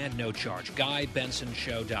 on demand, no charge.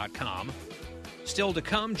 GuyBensonShow.com. Still to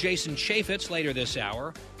come, Jason Chaffetz later this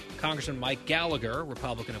hour. Congressman Mike Gallagher,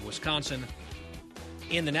 Republican of Wisconsin,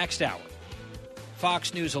 in the next hour.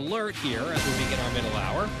 Fox News Alert here as we begin our middle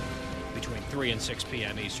hour between 3 and 6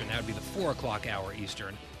 p.m. Eastern. That would be the 4 o'clock hour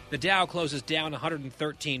Eastern. The Dow closes down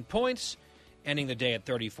 113 points, ending the day at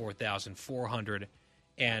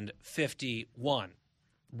 34,451.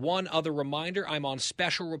 One other reminder, I'm on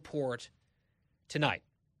special report tonight.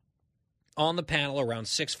 On the panel around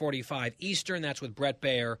 6:45 Eastern, that's with Brett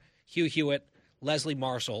Baer, Hugh Hewitt, Leslie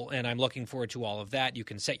Marshall, and I'm looking forward to all of that. You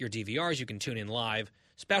can set your DVRs, you can tune in live.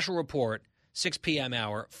 Special report, 6 p.m.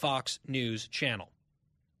 hour, Fox News Channel.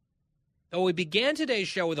 Though we began today's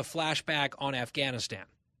show with a flashback on Afghanistan,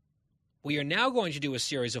 we are now going to do a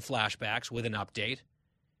series of flashbacks with an update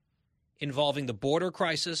involving the border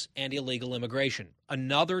crisis and illegal immigration,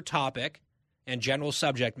 another topic and general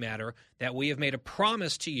subject matter that we have made a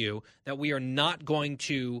promise to you that we are not going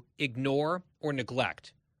to ignore or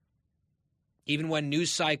neglect. Even when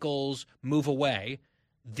news cycles move away,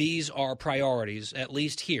 these are priorities, at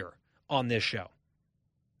least here on this show.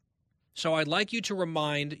 So I'd like you to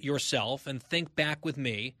remind yourself and think back with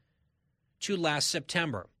me to last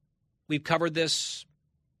September. We've covered this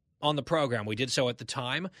on the program. We did so at the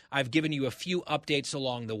time. I've given you a few updates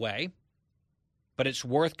along the way, but it's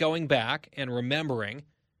worth going back and remembering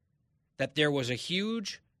that there was a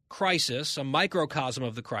huge crisis, a microcosm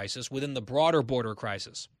of the crisis within the broader border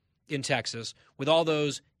crisis in Texas with all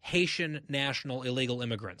those Haitian national illegal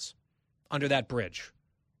immigrants under that bridge.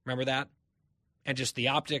 Remember that? And just the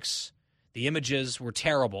optics, the images were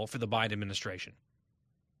terrible for the Biden administration.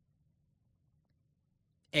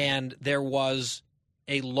 And there was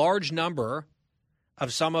a large number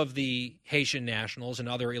of some of the Haitian nationals and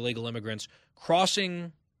other illegal immigrants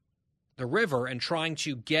crossing the river and trying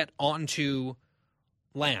to get onto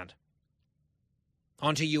land,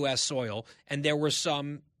 onto U.S. soil. And there were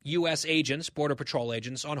some U.S. agents, Border Patrol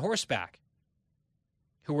agents, on horseback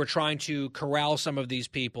who were trying to corral some of these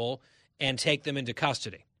people and take them into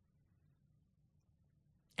custody.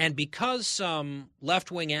 And because some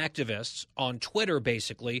left-wing activists on Twitter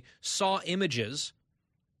basically saw images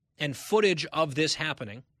and footage of this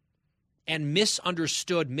happening and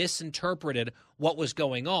misinterpreted what was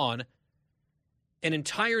going on, an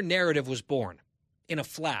entire narrative was born in a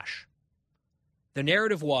flash. The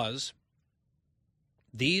narrative was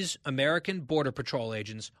these American Border Patrol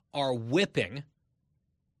agents are whipping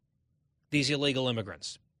these illegal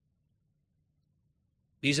immigrants.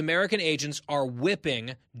 These American agents are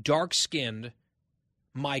whipping dark-skinned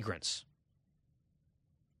migrants.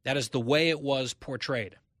 That is the way it was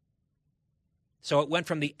portrayed. So it went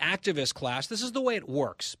from the activist class. This is the way it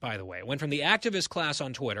works, by the way. It went from the activist class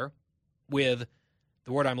on Twitter with,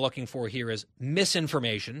 the word I'm looking for here is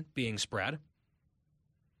misinformation being spread.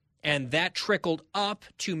 And that trickled up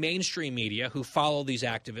to mainstream media who follow these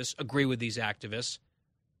activists, agree with these activists,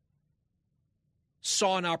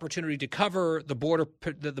 saw an opportunity to cover the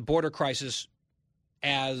border crisis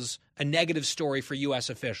as a negative story for U.S.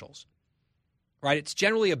 officials. Right? It's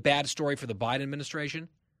generally a bad story for the Biden administration.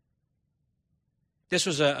 This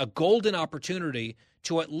was a golden opportunity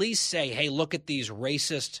to at least say, hey, look at these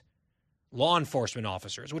racist law enforcement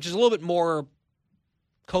officers, which is a little bit more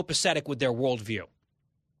copacetic with their worldview.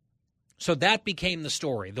 So that became the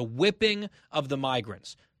story, the whipping of the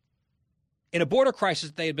migrants. In a border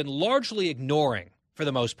crisis they had been largely ignoring for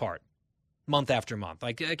the most part, month after month.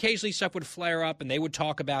 Like occasionally stuff would flare up and they would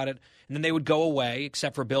talk about it and then they would go away,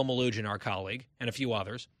 except for Bill Malugin, our colleague, and a few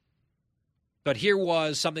others. But here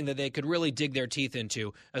was something that they could really dig their teeth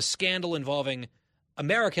into, a scandal involving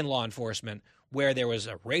American law enforcement where there was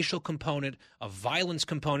a racial component, a violence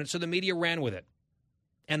component, so the media ran with it.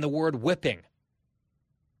 And the word whipping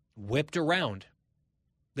whipped around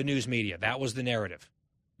the news media. That was the narrative.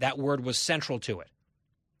 That word was central to it.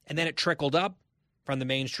 And then it trickled up from the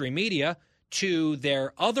mainstream media to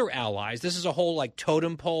their other allies. This is a whole like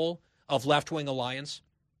totem pole of left-wing alliance.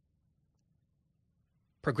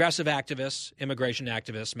 Progressive activists, immigration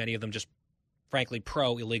activists, many of them just frankly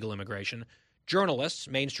pro-illegal immigration, journalists,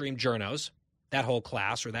 mainstream journos, that whole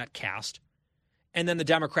class or that caste, and then the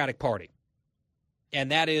Democratic Party.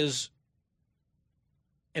 And that is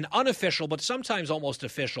an unofficial but sometimes almost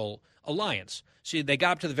official alliance. See, they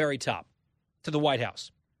got up to the very top, to the White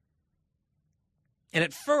House. And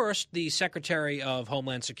at first, the Secretary of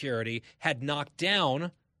Homeland Security had knocked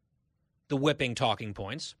down the whipping talking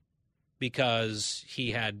points because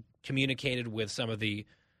he had communicated with some of the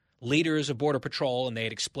leaders of Border Patrol and they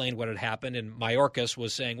had explained what had happened. And Mayorkas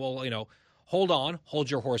was saying, well, hold on,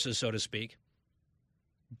 hold your horses, so to speak.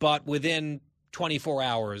 but within 24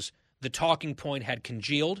 hours, the talking point had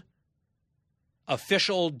congealed.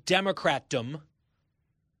 Official Democratdom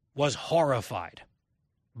was horrified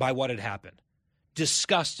by what had happened,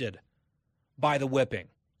 disgusted by the whipping,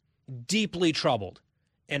 deeply troubled,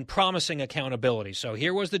 and promising accountability. So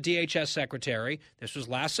here was the DHS secretary. This was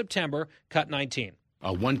last September, cut 19.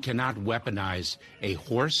 One cannot weaponize a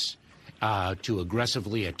horse to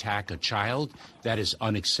aggressively attack a child. That is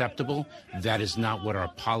unacceptable. That is not what our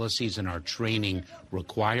policies and our training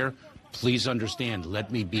require. Please understand,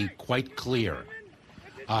 let me be quite clear.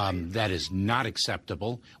 That is not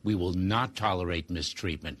acceptable. We will not tolerate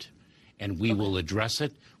mistreatment, and we will address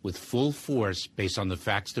it with full force based on the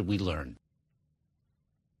facts that we learn.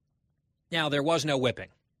 Now, there was no whipping.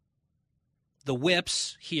 The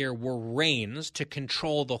whips here were reins to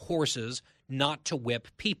control the horses, not to whip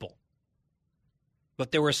people.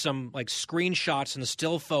 But there were some screenshots and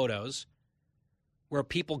still photos where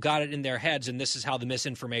people got it in their heads, and this is how the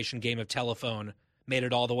misinformation game of telephone made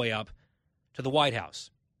it all the way up to the White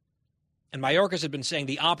House. And Mayorkas had been saying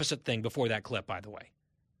the opposite thing before that clip, by the way.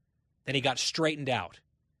 Then he got straightened out.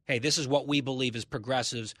 Hey, this is what we believe as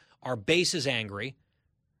progressives. Our base is angry.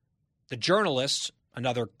 The journalists,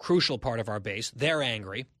 another crucial part of our base, they're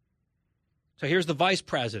angry. So here's the vice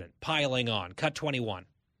president piling on. Cut 21.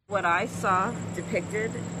 What I saw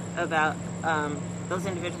depicted about those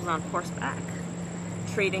individuals on horseback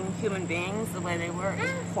treating human beings the way they were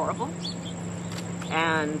is horrible.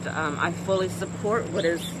 And I fully support what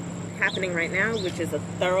is happening right now, which is a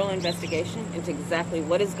thorough investigation into exactly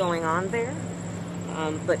what is going on there.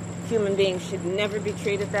 But human beings should never be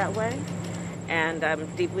treated that way. And I'm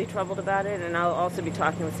deeply troubled about it, and I'll also be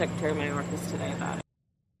talking with Secretary Mayorkas today about it.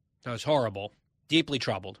 That was horrible. Deeply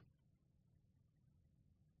troubled.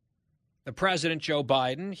 The president, Joe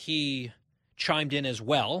Biden, he chimed in as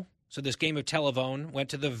well. So this game of telephone went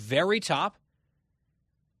to the very top.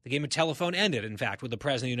 The game of telephone ended, in fact, with the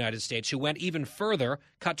president of the United States, who went even further,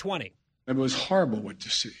 cut 20. It was horrible what to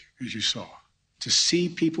see, as you saw. To see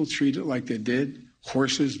people treated like they did,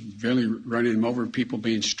 horses barely running them over, people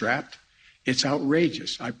being strapped. It's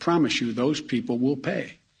outrageous. I promise you those people will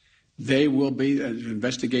pay. They will be, an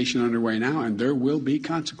investigation underway now, and there will be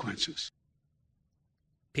consequences.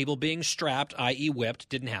 People being strapped, i.e. whipped,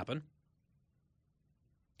 didn't happen.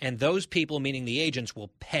 And those people, meaning the agents, will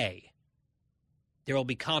pay. There will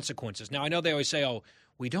be consequences. Now, I know they always say, oh,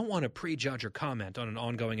 we don't want to prejudge or comment on an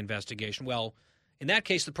ongoing investigation. Well, in that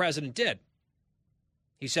case, the president did.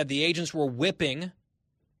 He said the agents were whipping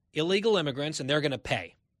illegal immigrants, and they're going to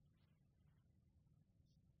pay.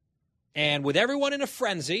 And with everyone in a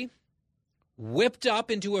frenzy, whipped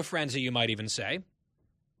up into a frenzy, you might even say,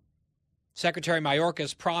 Secretary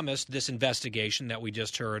Mayorkas promised this investigation that we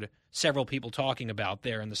just heard several people talking about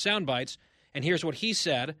there in the sound bites. And here's what he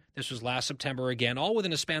said. This was last September again, all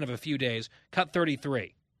within a span of a few days. Cut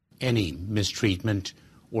 33. Any mistreatment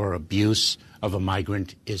or abuse of a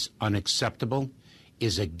migrant is unacceptable,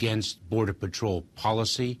 is against Border Patrol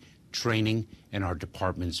policy, training, and our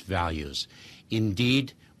department's values.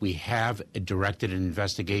 Indeed, we have directed an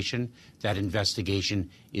investigation. That investigation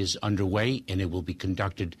is underway, and it will be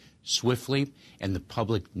conducted swiftly, and the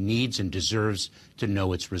public needs and deserves to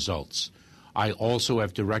know its results. I also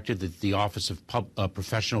have directed that the Office of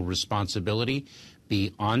Professional Responsibility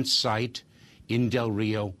be on site in Del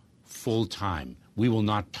Rio full-time. We will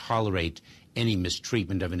not tolerate any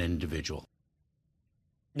mistreatment of an individual.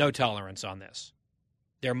 No tolerance on this.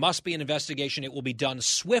 There must be an investigation. It will be done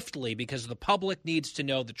swiftly because the public needs to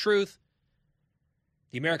know the truth.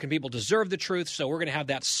 The American people deserve the truth, so we're going to have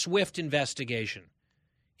that swift investigation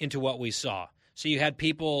into what we saw. So you had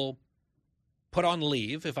people put on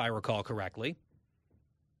leave, if I recall correctly.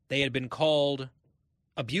 They had been called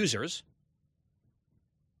abusers.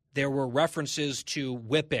 There were references to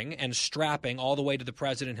whipping and strapping all the way to the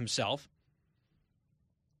president himself.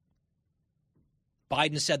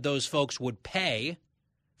 Biden said those folks would pay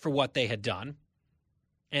for what they had done.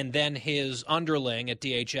 And then his underling at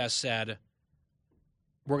DHS said,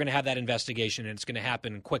 we're going to have that investigation and it's going to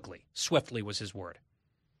happen quickly. Swiftly was his word.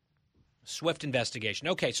 Swift investigation.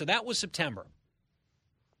 Okay, so that was September.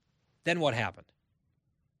 Then what happened?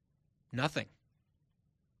 Nothing.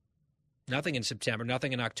 Nothing in September,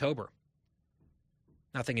 nothing in October.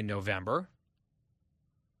 Nothing in November.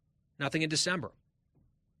 Nothing in December.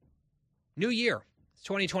 New year. It's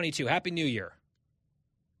 2022. Happy New Year.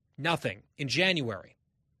 Nothing in January.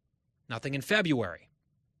 Nothing in February.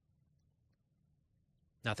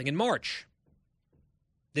 Nothing in March.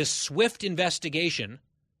 This swift investigation,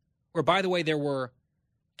 where, by the way, there were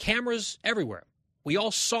cameras everywhere. We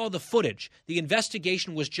all saw the footage. The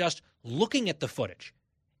investigation was just looking at the footage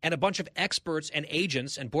And a bunch of experts and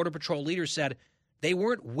agents and Border Patrol leaders said they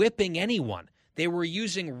weren't whipping anyone. They were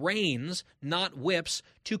using reins, not whips,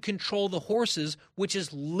 to control the horses, which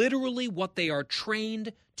is literally what they are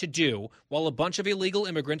trained to do, while a bunch of illegal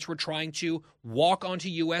immigrants were trying to walk onto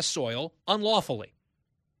U.S. soil unlawfully.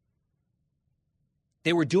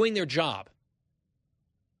 They were doing their job.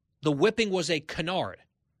 The whipping was a canard.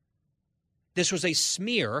 This was a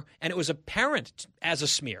smear, and it was apparent as a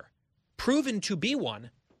smear, proven to be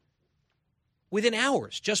one within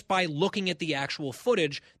hours, just by looking at the actual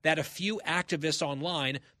footage that a few activists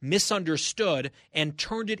online misunderstood and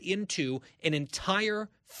turned it into an entire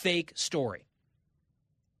fake story.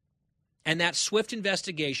 And that swift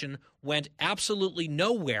investigation went absolutely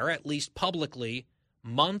nowhere, at least publicly,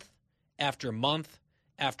 month after month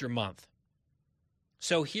after month.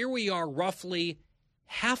 So here we are roughly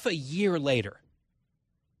half a year later.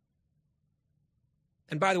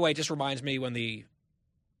 And by the way, it just reminds me when the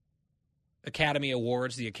Academy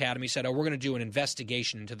Awards, the Academy said, we're going to do an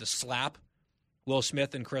investigation into the slap, Will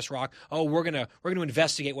Smith and Chris Rock. We're going to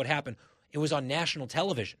investigate what happened. It was on national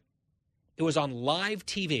television. It was on live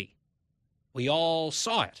TV. We all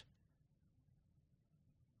saw it.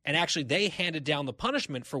 And actually, they handed down the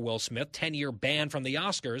punishment for Will Smith, 10-year ban from the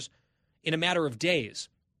Oscars, in a matter of days.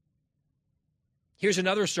 Here's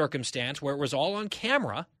another circumstance where it was all on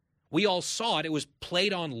camera. We all saw it. It was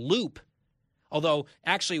played on loop. Although,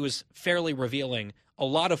 actually, it was fairly revealing. A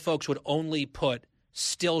lot of folks would only put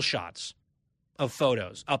still shots of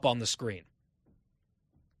photos up on the screen,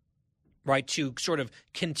 right, to sort of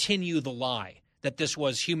continue the lie that this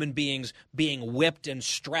was human beings being whipped and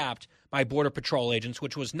strapped by Border Patrol agents,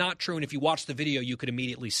 which was not true. And if you watch the video, you could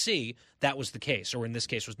immediately see that was the case, or in this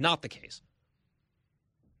case was not the case.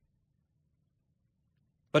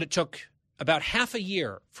 But it took about half a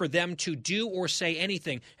year for them to do or say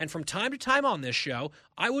anything. And from time to time on this show,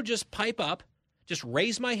 I would just pipe up, just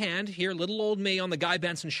raise my hand, here, little old me on the Guy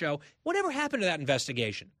Benson Show. Whatever happened to that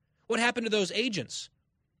investigation? What happened to those agents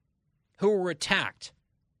who were attacked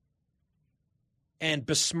and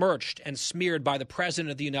besmirched and smeared by the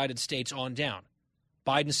President of the United States on down?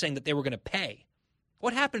 Biden saying that they were going to pay.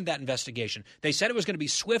 What happened to that investigation? They said it was going to be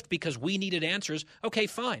swift because we needed answers. Okay,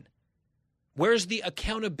 fine. Where's the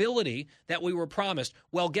accountability that we were promised?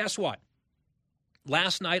 Well, guess what?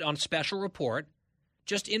 Last night on Special Report,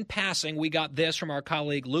 just in passing, we got this from our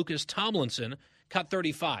colleague Lucas Tomlinson, Cut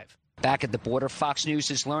 35. Back at the border, Fox News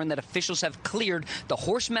has learned that officials have cleared the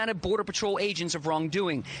horse-mounted Border Patrol agents of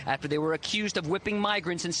wrongdoing after they were accused of whipping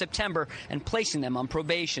migrants in September and placing them on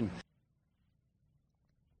probation.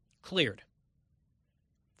 Cleared.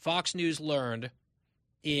 Fox News learned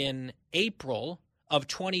in April of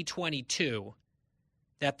 2022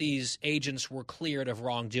 that these agents were cleared of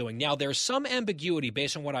wrongdoing. Now, there's some ambiguity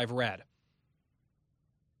based on what I've read.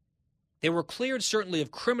 They were cleared certainly of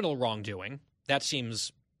criminal wrongdoing. That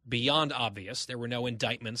seems beyond obvious. There were no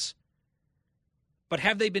indictments. But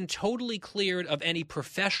have they been totally cleared of any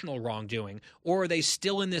professional wrongdoing, or are they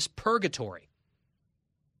still in this purgatory?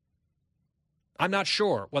 I'm not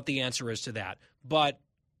sure what the answer is to that, but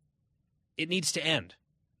it needs to end.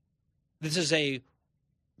 This is a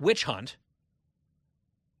witch hunt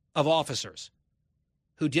of officers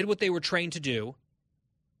who did what they were trained to do.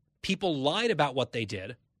 People lied about what they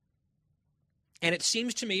did. And it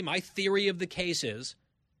seems to me, my theory of the case is,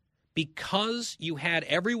 because you had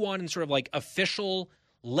everyone in sort of like official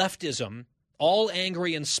leftism all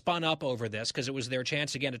angry and spun up over this, because it was their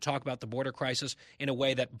chance again to talk about the border crisis in a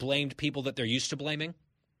way that blamed people that they're used to blaming,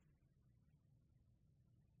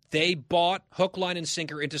 they bought hook, line, and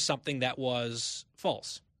sinker into something that was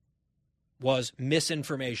false, was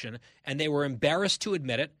misinformation, and they were embarrassed to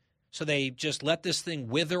admit it, so they just let this thing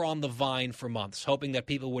wither on the vine for months, hoping that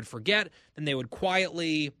people would forget, then they would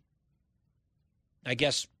quietly, I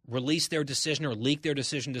guess, release their decision or leak their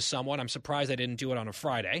decision to someone. I'm surprised they didn't do it on a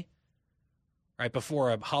Friday, right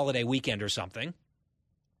before a holiday weekend or something,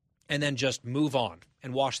 and then just move on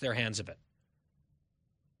and wash their hands of it.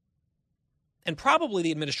 And probably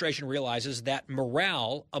the administration realizes that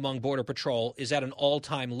morale among Border Patrol is at an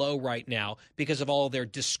all-time low right now because of all of their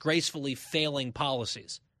disgracefully failing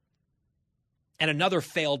policies. And another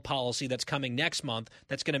failed policy that's coming next month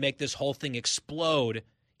that's going to make this whole thing explode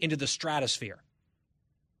into the stratosphere.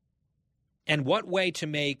 And what way to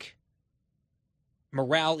make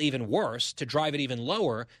morale even worse, to drive it even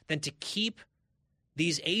lower, than to keep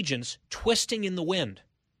these agents twisting in the wind?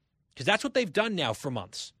 Because that's what they've done now for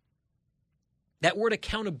months. That word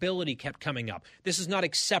accountability kept coming up. This is not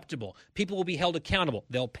acceptable. People will be held accountable.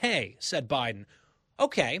 They'll pay, said Biden.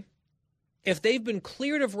 Okay, if they've been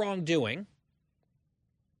cleared of wrongdoing,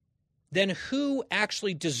 then who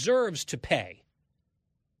actually deserves to pay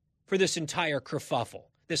for this entire kerfuffle,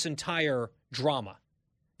 this entire drama,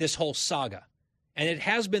 this whole saga? And it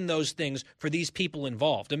has been those things for these people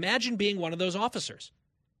involved. Imagine being one of those officers.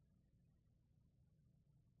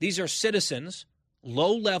 These are citizens,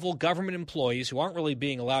 low-level government employees who aren't really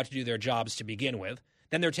being allowed to do their jobs to begin with.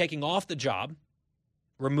 Then they're taking off the job,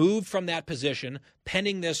 removed from that position,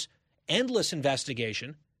 pending this endless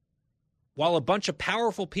investigation, while a bunch of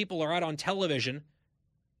powerful people are out on television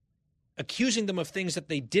accusing them of things that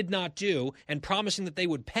they did not do and promising that they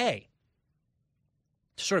would pay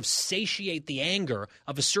to sort of satiate the anger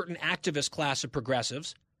of a certain activist class of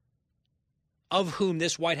progressives, of whom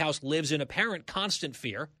this White House lives in apparent constant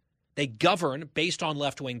fear. They govern based on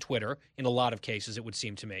left-wing Twitter in a lot of cases, it would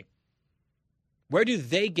seem to me. Where do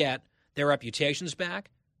they get their reputations back?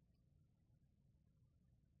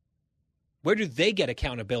 Where do they get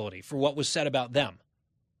accountability for what was said about them?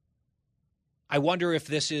 I wonder if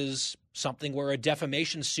this is something where a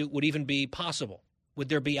defamation suit would even be possible. Would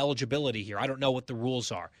there be eligibility here? I don't know what the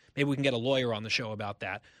rules are. Maybe we can get a lawyer on the show about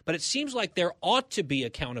that. But it seems like there ought to be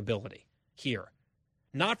accountability here.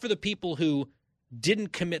 Not for the people who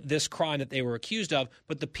didn't commit this crime that they were accused of,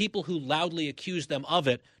 but the people who loudly accused them of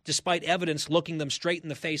it, despite evidence looking them straight in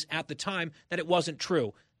the face at the time that it wasn't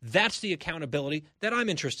true. That's the accountability that I'm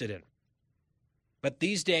interested in. But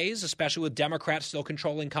these days, especially with Democrats still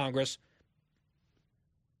controlling Congress,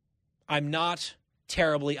 I'm not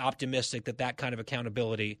terribly optimistic that that kind of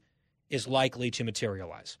accountability is likely to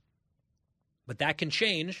materialize. But that can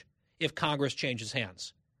change if Congress changes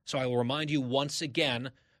hands. So I will remind you once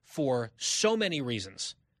again, for so many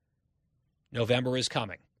reasons, November is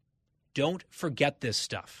coming. Don't forget this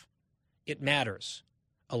stuff. It matters.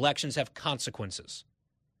 Elections have consequences.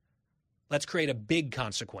 Let's create a big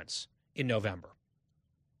consequence in November.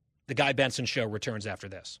 The Guy Benson Show returns after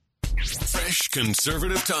this. Fresh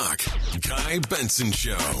conservative talk. Guy Benson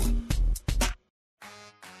Show.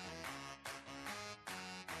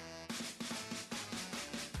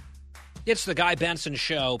 It's the Guy Benson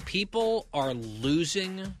Show. People are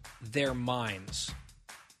losing their minds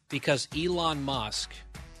because Elon Musk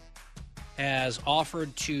has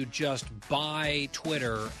offered to just buy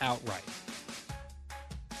Twitter outright.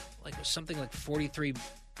 Like something like $43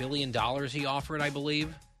 billion he offered, I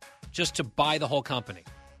believe, just to buy the whole company.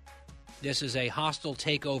 This is a hostile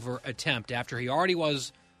takeover attempt after he already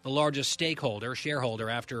was the largest shareholder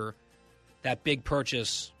after that big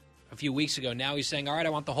purchase a few weeks ago. Now he's saying, all right,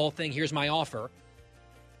 I want the whole thing. Here's my offer.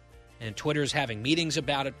 And Twitter's having meetings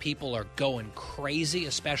about it. People are going crazy,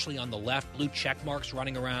 especially on the left. Blue check marks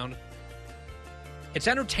running around. It's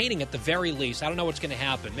entertaining at the very least. I don't know what's going to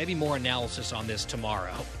happen. Maybe more analysis on this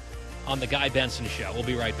tomorrow on The Guy Benson Show. We'll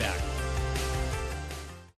be right back.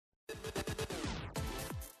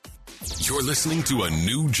 You're listening to a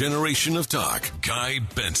new generation of talk. Guy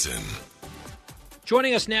Benson.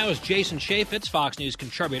 Joining us now is Jason Chaffetz, Fox News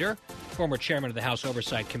contributor, former chairman of the House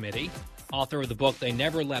Oversight Committee, author of the book They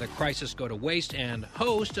Never Let a Crisis Go to Waste, and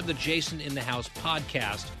host of the Jason in the House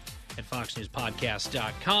podcast at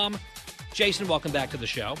foxnewspodcast.com. Jason, welcome back to the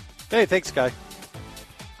show. Hey, thanks, Guy.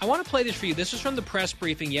 I want to play this for you. This is from the press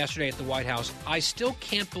briefing yesterday at the White House. I still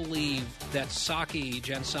can't believe that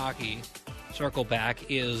Jen Psaki, circle back,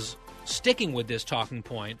 is sticking with this talking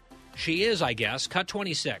point. She is, I guess. Cut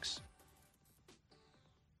 26.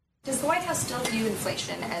 Does the White House still view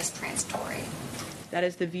inflation as transitory? That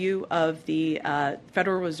is the view of the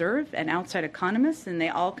Federal Reserve and outside economists, and they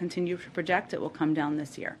all continue to project it will come down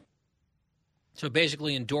this year. So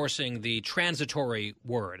basically endorsing the transitory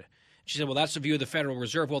word. She said, well, that's the view of the Federal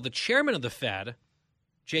Reserve. Well, the chairman of the Fed,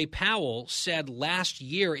 Jay Powell, said last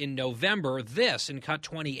year in November this in Cut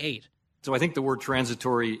 28. So I think the word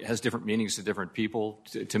transitory has different meanings to different people.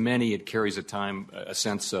 To many, it carries a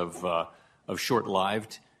sense of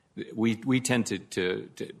short-lived. We tend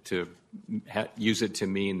to use it to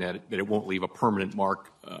mean that it won't leave a permanent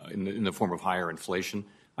mark in the form of higher inflation.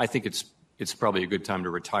 I think it's probably a good time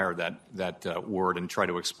to retire that word and try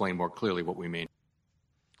to explain more clearly what we mean.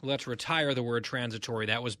 Let's retire the word transitory.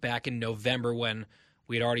 That was back in November when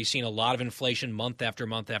we had already seen a lot of inflation month after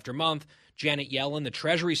month after month. Janet Yellen, the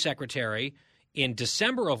Treasury Secretary, in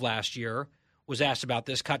December of last year, was asked about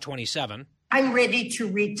this, Cut 27. I'm ready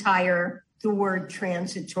to retire the word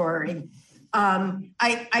transitory.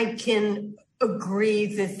 I can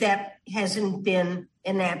agree that hasn't been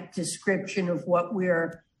an apt description of what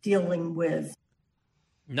we're dealing with.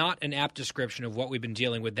 Not an apt description of what we've been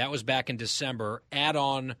dealing with. That was back in December. Add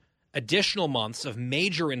on additional months of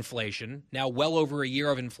major inflation, now well over a year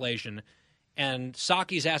of inflation, And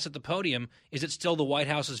Psaki's asked at the podium, is it still the White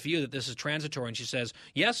House's view that this is transitory? And she says,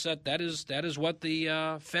 yes, that is what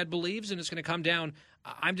the Fed believes, and it's going to come down.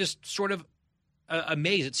 I'm just sort of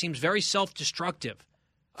amazed. It seems very self-destructive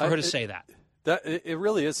for her to say that. It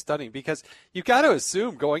really is stunning, because you've got to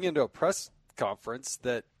assume going into a press conference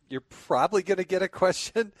that you're probably going to get a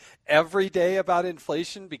question every day about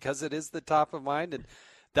inflation because it is the top of mind. And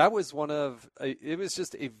that was it was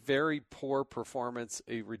just a very poor performance,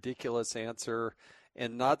 a ridiculous answer,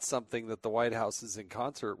 and not something that the White House is in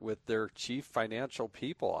concert with their chief financial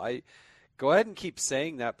people. Go ahead and keep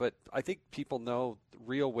saying that, but I think people know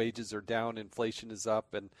real wages are down, inflation is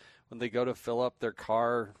up, and when they go to fill up their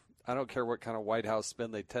car, I don't care what kind of White House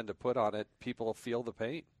spin they tend to put on it, people will feel the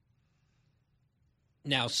pain.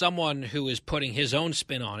 Now, someone who is putting his own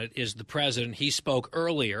spin on it is the president. He spoke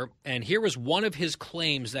earlier, and here was one of his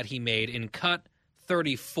claims that he made in Cut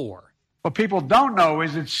 34. What people don't know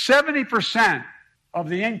is that 70% of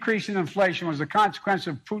the increase in inflation was a consequence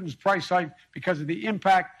of Putin's price hike because of the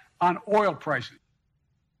impact on oil prices.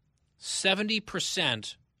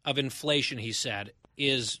 70% of inflation, he said,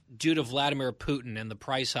 is due to Vladimir Putin and the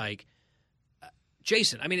price hike.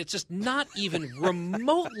 Jason, I mean, it's just not even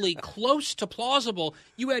remotely close to plausible.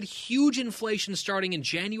 You had huge inflation starting in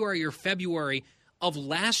January or February of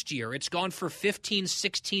last year. It's gone for 15,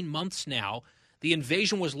 16 months now. The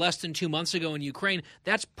invasion was less than 2 months ago in Ukraine.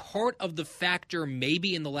 That's part of the factor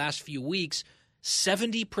maybe in the last few weeks.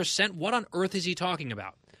 70%? What on earth is he talking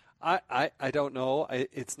about? I don't know.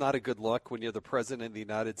 It's not a good look when you're the president of the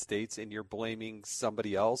United States and you're blaming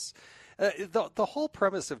somebody else. The whole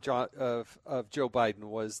premise of Joe Biden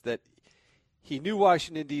was that he knew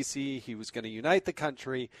Washington, D.C., he was going to unite the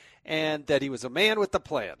country, and that he was a man with a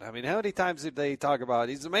plan. I mean, how many times did they talk about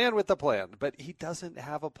he's a man with a plan? But he doesn't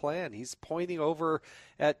have a plan. He's pointing over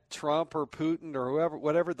at Trump or Putin or whoever,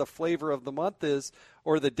 whatever the flavor of the month is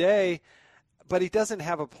or the day, but he doesn't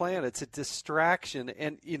have a plan. It's a distraction.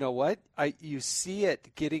 And you know what? You see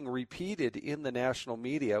it getting repeated in the national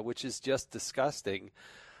media, which is just disgusting.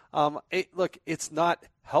 Look, it's not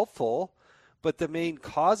helpful, but the main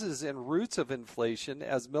causes and roots of inflation,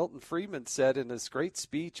 as Milton Friedman said in his great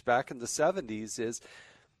speech back in the 70s, is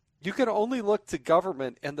you can only look to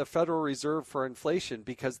government and the Federal Reserve for inflation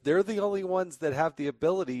because they're the only ones that have the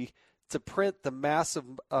ability to print the massive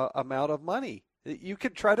amount of money. You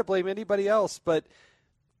can try to blame anybody else, but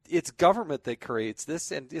it's government that creates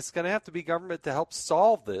this, and it's going to have to be government to help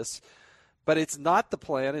solve this. But it's not the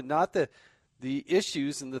plan and not the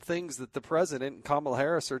issues and the things that the president and Kamala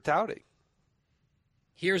Harris are touting.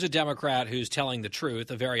 Here's a Democrat who's telling the truth,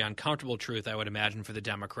 a very uncomfortable truth, I would imagine, for the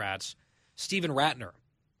Democrats. Stephen Ratner,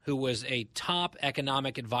 who was a top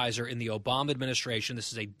economic advisor in the Obama administration.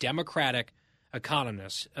 This is a Democratic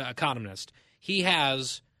economist. He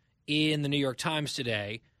has, in the New York Times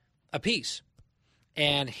today, a piece.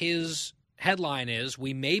 And his headline is,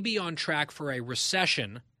 "We may be on track for a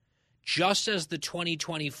recession just as the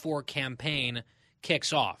 2024 campaign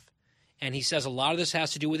kicks off." And he says a lot of this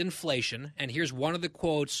has to do with inflation. And here's one of the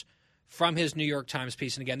quotes from his New York Times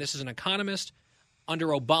piece. And again, this is an economist under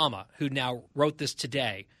Obama who now wrote this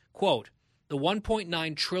today. Quote, "The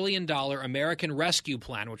 $1.9 trillion American Rescue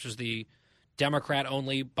Plan," which was the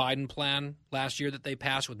Democrat-only Biden plan last year that they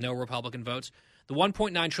passed with no Republican votes, the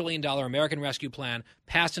 $1.9 trillion American Rescue Plan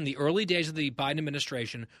passed in the early days of the Biden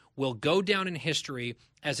administration will go down in history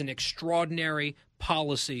as an extraordinary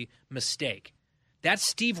policy mistake. That's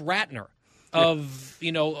Steve Ratner of,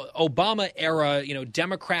 Obama era,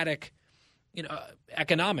 Democratic,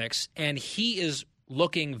 economics. And he is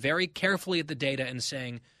looking very carefully at the data and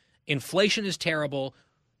saying inflation is terrible.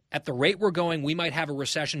 At the rate we're going, we might have a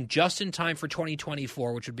recession just in time for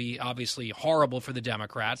 2024, which would be obviously horrible for the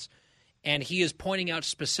Democrats. And he is pointing out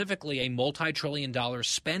specifically a multi-trillion-dollar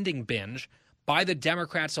spending binge by the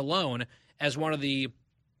Democrats alone as one of the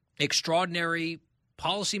extraordinary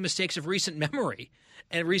policy mistakes of recent memory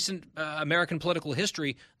and recent American political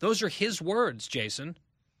history. Those are his words, Jason.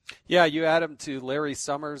 Yeah, you add them to Larry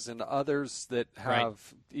Summers and others that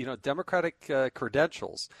have, Democratic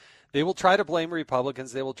credentials. They will try to blame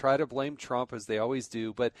Republicans. They will try to blame Trump, as they always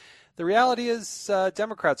do. But the reality is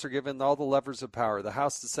Democrats are given all the levers of power, the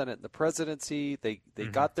House, the Senate, and the presidency. They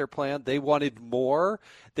got their plan. They wanted more.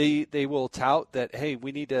 They will tout that, hey,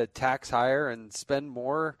 we need to tax higher and spend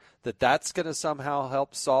more, that's going to somehow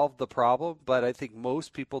help solve the problem. But I think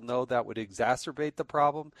most people know that would exacerbate the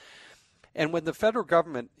problem. And when the federal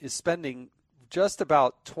government is spending just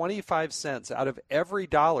about 25 cents out of every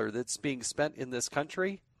dollar that's being spent in this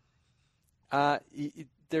country, there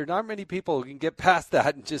are not many people who can get past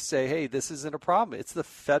that and just say, hey, this isn't a problem. It's the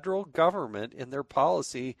federal government and their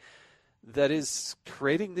policy that is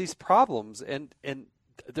creating these problems, and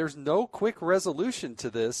there's no quick resolution to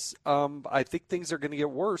this. I think things are going to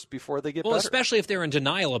get worse before they get better. Especially if they're in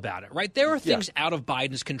denial about it, right? There are things out of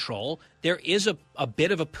Biden's control. There is a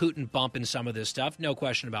bit of a Putin bump in some of this stuff, no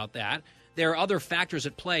question about that. There are other factors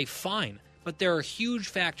at play, fine. But there are huge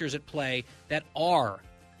factors at play that are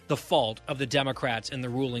the fault of the Democrats and the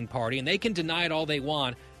ruling party, and they can deny it all they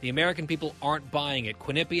want. The American people aren't buying it.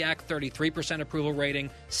 Quinnipiac, 33% approval rating.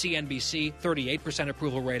 CNBC, 38%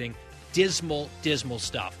 approval rating. Dismal, dismal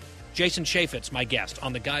stuff. Jason Chaffetz, my guest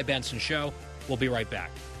on The Guy Benson Show. We'll be right back.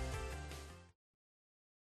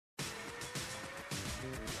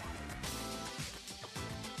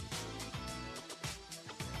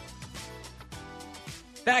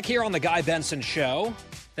 Back here on The Guy Benson Show.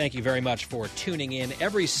 Thank you very much for tuning in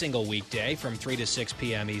every single weekday from 3 to 6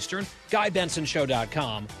 p.m. Eastern.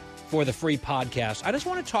 GuyBensonShow.com for the free podcast. I just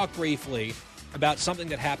want to talk briefly about something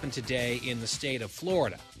that happened today in the state of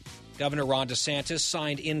Florida. Governor Ron DeSantis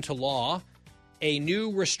signed into law a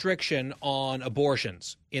new restriction on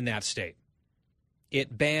abortions in that state.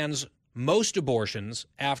 It bans most abortions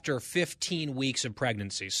after 15 weeks of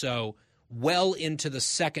pregnancy, so well into the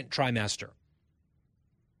second trimester.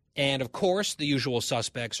 And, of course, the usual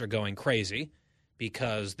suspects are going crazy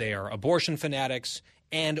because they are abortion fanatics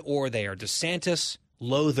and or they are DeSantis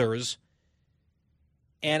loathers.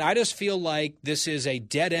 And I just feel like this is a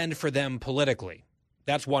dead end for them politically.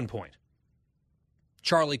 That's one point.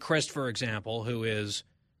 Charlie Crist, for example, who is,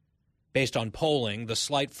 based on polling, the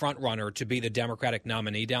slight frontrunner to be the Democratic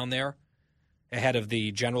nominee down there ahead of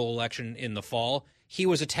the general election in the fall, he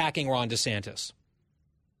was attacking Ron DeSantis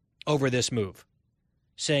over this move,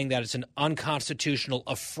 saying that it's an unconstitutional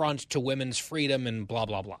affront to women's freedom and blah,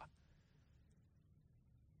 blah, blah.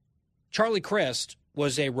 Charlie Crist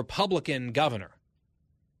was a Republican governor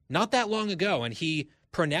not that long ago, and he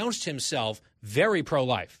pronounced himself very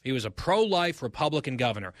pro-life. He was a pro-life Republican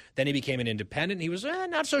governor. Then he became an independent. He was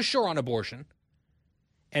not so sure on abortion.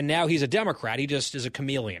 And now he's a Democrat. He just is a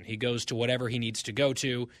chameleon. He goes to whatever he needs to go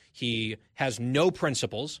to. He has no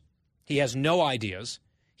principles. He has no ideas.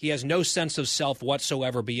 He has no sense of self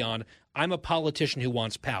whatsoever beyond, I'm a politician who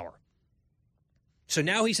wants power. So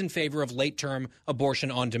now he's in favor of late-term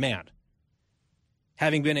abortion on demand,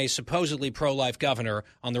 having been a supposedly pro-life governor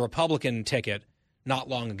on the Republican ticket not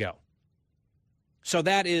long ago. So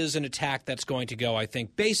that is an attack that's going to go, I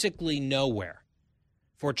think, basically nowhere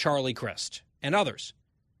for Charlie Crist and others.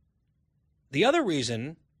 The other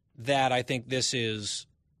reason that I think this is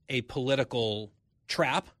a political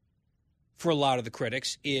trap for a lot of the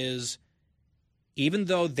critics is, even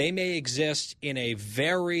though they may exist in a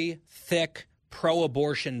very thick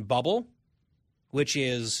pro-abortion bubble, which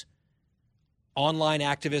is online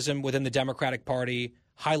activism within the Democratic Party,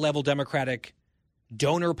 high-level Democratic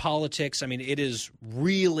donor politics. I mean, it is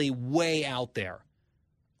really way out there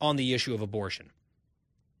on the issue of abortion.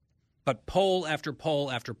 But poll after poll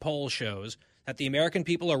after poll shows that the American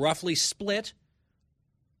people are roughly split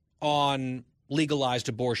on legalized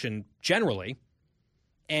abortion generally.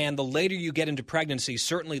 And the later you get into pregnancy,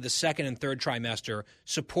 certainly the second and third trimester,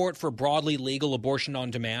 support for broadly legal abortion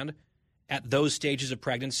on demand at those stages of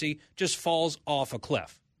pregnancy just falls off a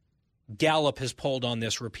cliff. Gallup has polled on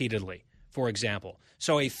this repeatedly, for example.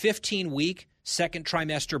 So a 15-week second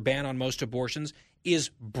trimester ban on most abortions is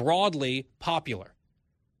broadly popular.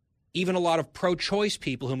 Even a lot of pro-choice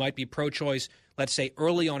people who might be pro-choice, let's say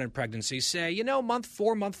early on in pregnancy, say, month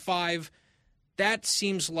 4, month 5, that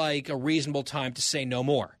seems like a reasonable time to say no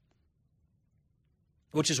more.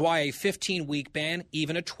 Which is why a 15-week ban,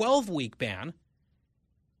 even a 12-week ban,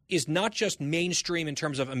 is not just mainstream in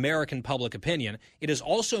terms of American public opinion. It is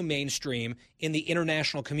also mainstream in the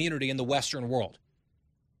international community in the Western world.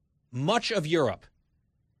 Much of Europe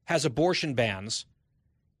has abortion bans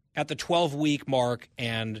at the 12-week mark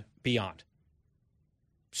and beyond.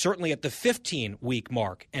 Certainly at the 15-week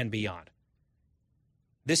mark and beyond.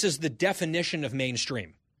 This is the definition of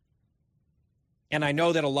mainstream. And I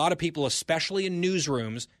know that a lot of people, especially in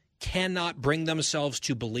newsrooms, cannot bring themselves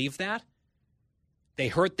to believe that. They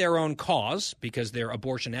hurt their own cause because they're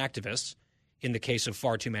abortion activists, in the case of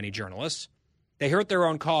far too many journalists. They hurt their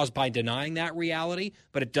own cause by denying that reality,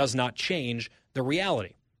 but it does not change the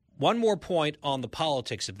reality. One more point on the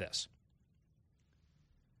politics of this.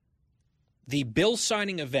 The bill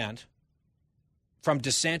signing event from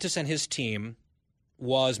DeSantis and his team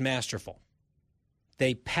was masterful.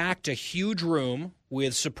 They packed a huge room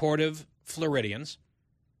with supportive Floridians,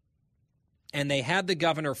 and they had the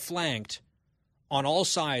governor flanked on all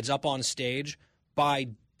sides up on stage by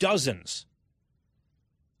dozens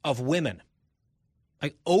of women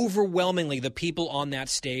Like, overwhelmingly, the people on that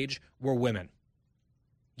stage were women.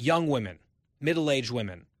 Young women, middle-aged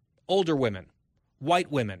women, older women,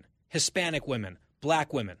 white women, Hispanic women,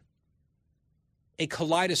 black women. A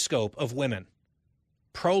kaleidoscope of women,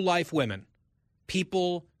 pro-life women,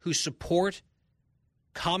 people who support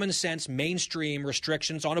common sense mainstream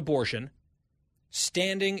restrictions on abortion,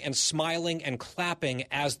 standing and smiling and clapping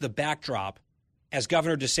as the backdrop as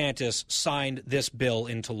Governor DeSantis signed this bill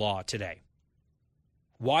into law today.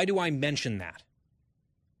 Why do I mention that?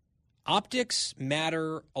 Optics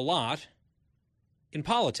matter a lot in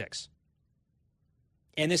politics.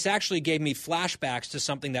 And this actually gave me flashbacks to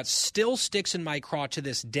something that still sticks in my craw to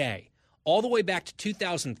this day, all the way back to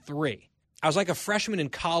 2003. I was like a freshman in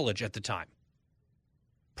college at the time.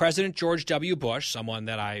 President George W. Bush, someone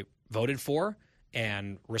that I voted for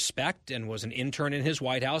and respect and was an intern in his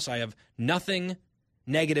White House. I have nothing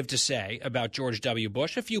negative to say about George W.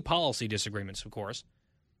 Bush, a few policy disagreements, of course.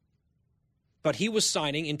 But he was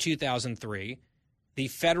signing in 2003 the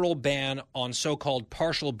federal ban on so-called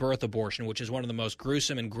partial birth abortion, which is one of the most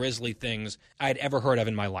gruesome and grisly things I had ever heard of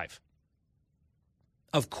in my life.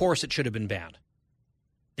 Of course it should have been banned.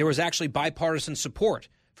 There was actually bipartisan support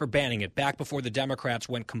for banning it back before the Democrats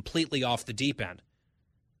went completely off the deep end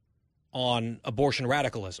on abortion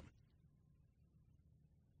radicalism.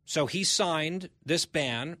 So he signed this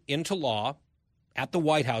ban into law at the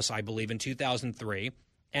White House, I believe, in 2003.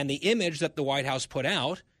 And the image that the White House put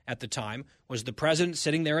out at the time was the president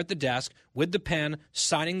sitting there at the desk with the pen,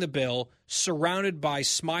 signing the bill, surrounded by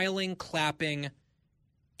smiling, clapping,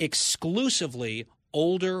 exclusively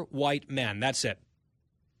older white men. That's it.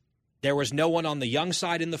 There was no one on the young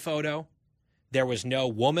side in the photo. There was no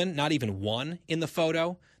woman, not even one, in the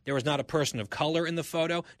photo. There was not a person of color in the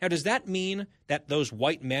photo. Now, does that mean that those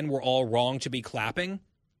white men were all wrong to be clapping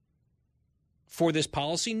for this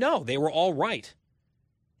policy? No, they were all right.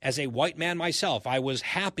 As a white man myself, I was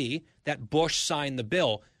happy that Bush signed the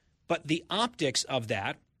bill, but the optics of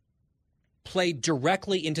that played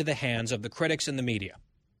directly into the hands of the critics and the media.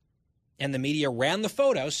 And the media ran the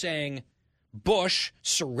photo saying, Bush,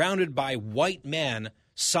 surrounded by white men,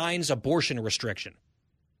 signs abortion restriction.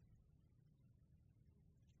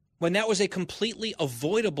 When that was a completely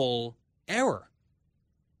avoidable error.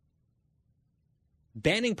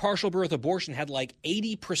 Banning partial birth abortion had like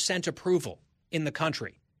 80% approval in the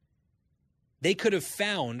country. They could have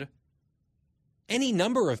found any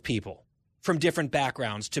number of people from different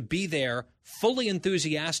backgrounds to be there fully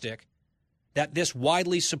enthusiastic that this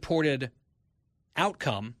widely supported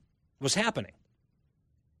outcome was happening.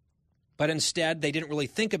 But instead, they didn't really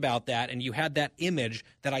think about that, and you had that image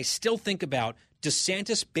that I still think about.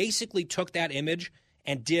 DeSantis basically took that image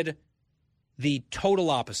and did the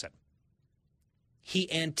total opposite.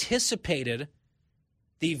 He anticipated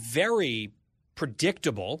the very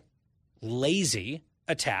predictable, lazy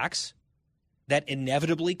attacks that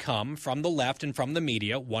inevitably come from the left and from the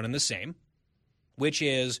media, one and the same, which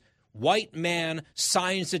is white man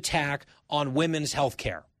signs attack on women's health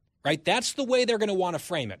care, right? That's the way they're going to want to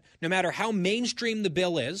frame it. No matter how mainstream the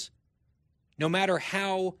bill is, no matter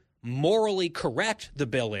how morally correct the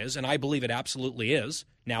bill is, and I believe it absolutely is,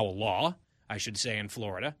 now a law, I should say, in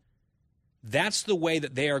Florida, that's the way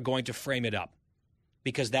that they are going to frame it up,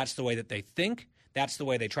 because that's the way that they think. That's the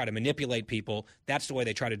way they try to manipulate people. That's the way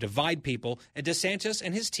they try to divide people. And DeSantis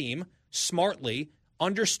and his team smartly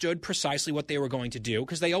understood precisely what they were going to do,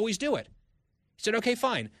 because they always do it. He said, okay,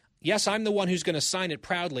 fine. Yes, I'm the one who's going to sign it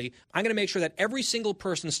proudly. I'm going to make sure that every single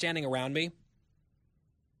person standing around me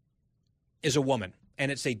is a woman,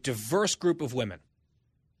 and it's a diverse group of women.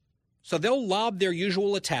 So they'll lob their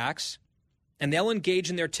usual attacks, and they'll engage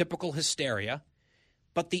in their typical hysteria,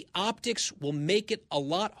 but the optics will make it a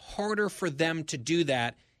lot harder for them to do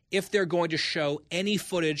that if they're going to show any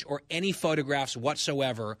footage or any photographs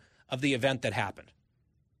whatsoever of the event that happened.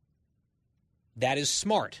 That is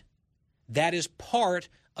smart. That is part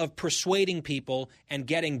of persuading people and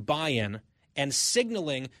getting buy-in and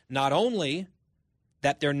signaling not only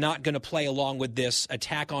that they're not going to play along with this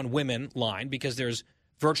attack on women line, because there's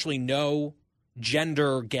virtually no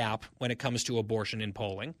gender gap when it comes to abortion in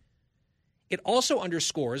polling. It also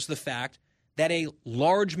underscores the fact that a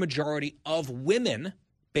large majority of women,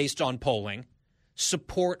 based on polling,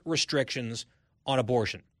 support restrictions on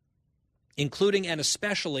abortion, including and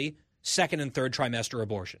especially second and third trimester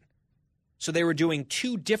abortion. So they were doing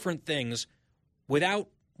two different things without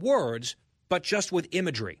words, but just with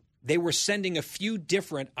imagery. They were sending a few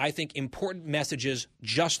different, I think, important messages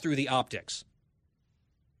just through the optics.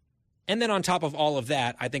 And then on top of all of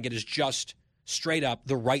that, I think it is just straight up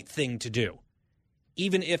the right thing to do.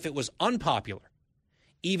 Even if it was unpopular,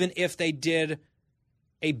 even if they did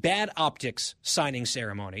a bad optics signing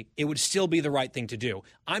ceremony, it would still be the right thing to do.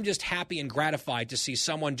 I'm just happy and gratified to see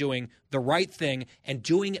someone doing the right thing and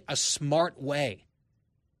doing it a smart way.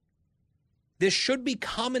 This should be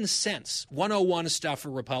common sense 101 stuff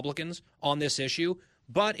for Republicans on this issue,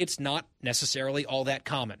 but it's not necessarily all that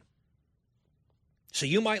common. So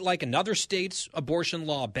you might like another state's abortion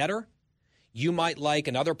law better. You might like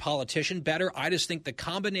another politician better. I just think the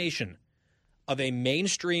combination of a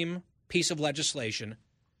mainstream piece of legislation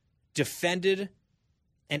defended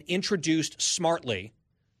and introduced smartly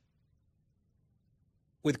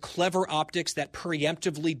with clever optics that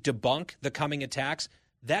preemptively debunk the coming attacks,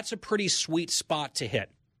 that's a pretty sweet spot to hit.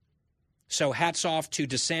 So hats off to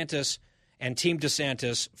DeSantis and Team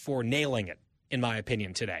DeSantis for nailing it, in my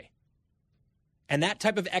opinion, today. And that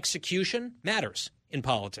type of execution matters in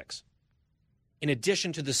politics, in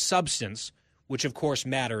addition to the substance, which of course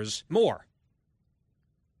matters more.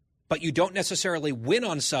 But you don't necessarily win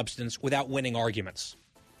on substance without winning arguments.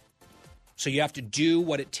 So you have to do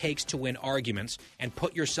what it takes to win arguments and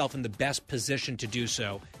put yourself in the best position to do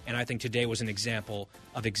so. And I think today was an example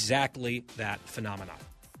of exactly that phenomenon.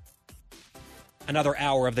 Another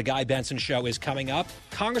hour of The Guy Benson Show is coming up.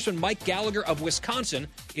 Congressman Mike Gallagher of Wisconsin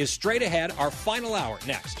is straight ahead. Our final hour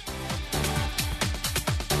next.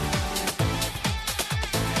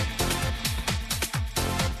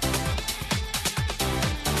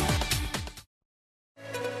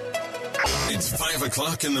 It's 5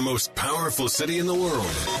 o'clock in the most powerful city in the world,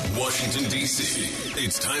 Washington, D.C.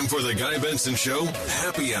 It's time for the Guy Benson Show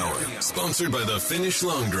Happy Hour, sponsored by the Finnish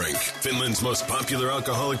Long Drink. Finland's most popular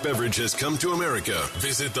alcoholic beverage has come to America.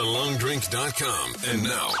 Visit thelongdrink.com. And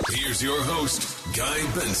now, here's your host, Guy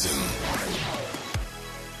Benson.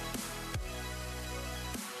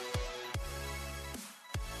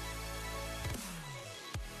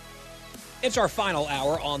 It's our final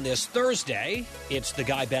hour on this Thursday. It's the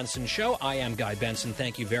Guy Benson Show. I am Guy Benson.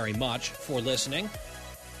 Thank you very much for listening.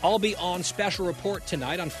 I'll be on Special Report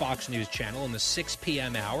tonight on Fox News Channel in the 6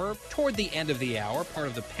 p.m. hour, toward the end of the hour, part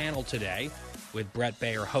of the panel today, with Brett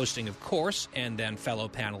Baer hosting, of course, and then fellow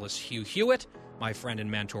panelists Hugh Hewitt, my friend and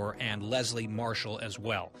mentor, and Leslie Marshall as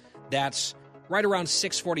well. That's right around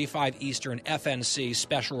 6:45 Eastern, FNC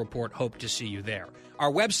Special Report. Hope to see you there.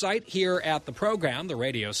 Our website here at the program, the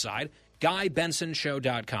radio side,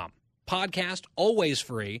 GuyBensonShow.com. Podcast, always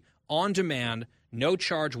free, on demand, no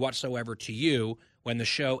charge whatsoever to you when the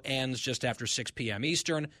show ends just after 6 p.m.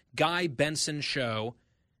 Eastern,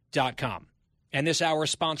 GuyBensonShow.com. And this hour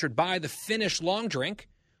is sponsored by the Finnish Long Drink,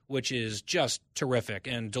 which is just terrific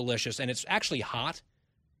and delicious. And it's actually hot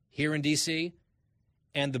here in D.C.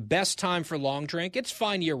 And the best time for long drink, it's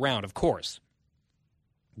fine year-round, of course.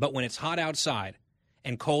 But when it's hot outside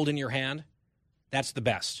and cold in your hand, that's the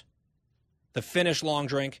best. The Finnish Long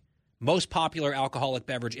Drink, most popular alcoholic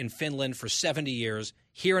beverage in Finland for 70 years,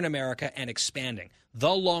 here in America and expanding.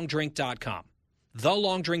 TheLongDrink.com.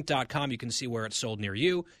 TheLongDrink.com. You can see where it's sold near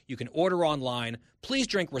you. You can order online. Please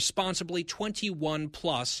drink responsibly, 21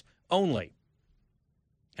 plus only.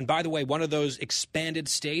 And by the way, one of those expanded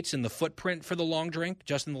states in the footprint for the long drink,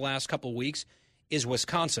 just in the last couple of weeks, is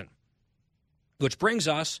Wisconsin. Which brings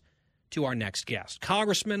us to our next guest,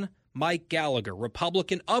 Congressman Mike Gallagher,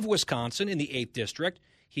 Republican of Wisconsin in the 8th District.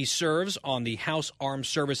 He serves on the House Armed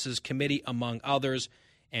Services Committee, among others,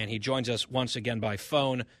 and he joins us once again by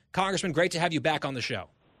phone. Congressman, great to have you back on the show.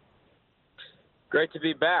 Great to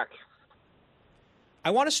be back.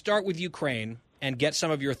 I want to start with Ukraine and get some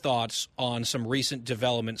of your thoughts on some recent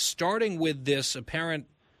developments, starting with this apparent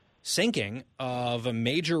sinking of a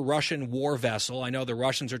major Russian war vessel. I know the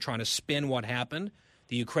Russians are trying to spin what happened.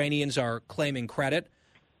 The Ukrainians are claiming credit.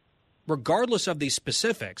 Regardless of the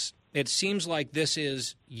specifics, it seems like this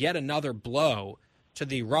is yet another blow to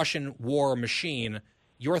the Russian war machine.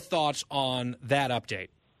 Your thoughts on that update?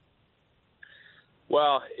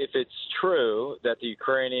 Well, if it's true that the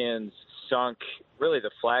Ukrainians sunk really the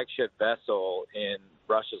flagship vessel in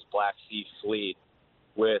Russia's Black Sea fleet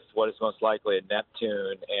with what is most likely a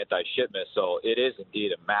Neptune anti-ship missile, it is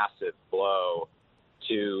indeed a massive blow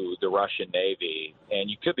to the Russian Navy. And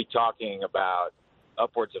you could be talking about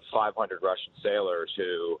upwards of 500 Russian sailors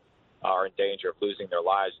who are in danger of losing their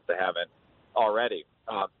lives if they haven't already.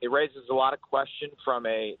 It raises a lot of question from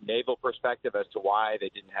a naval perspective as to why they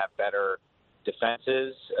didn't have better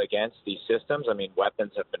defenses against these systems. I mean,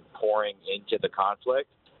 weapons have been pouring into the conflict.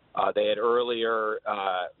 They had earlier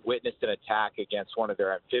witnessed an attack against one of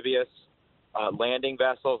their amphibious landing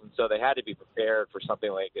vessels, and so they had to be prepared for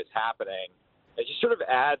something like this happening. It just sort of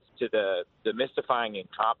adds to the mystifying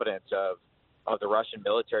incompetence of the Russian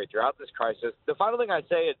military throughout this crisis. The final thing I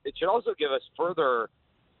say is it should also give us further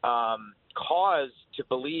cause to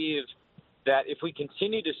believe that if we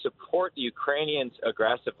continue to support the Ukrainians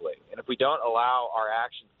aggressively, and if we don't allow our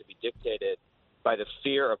actions to be dictated by the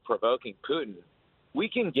fear of provoking Putin, we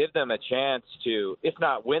can give them a chance to, if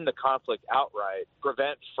not win the conflict outright,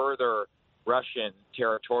 prevent further Russian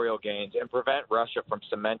territorial gains and prevent Russia from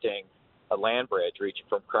cementing a land bridge reaching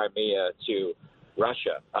from Crimea to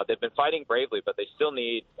Russia. They've been fighting bravely, but they still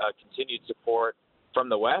need continued support from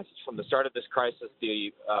the West. From the start of this crisis,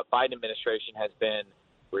 the Biden administration has been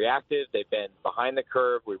reactive. They've been behind the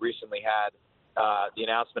curve. We recently had the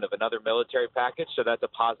announcement of another military package, so that's a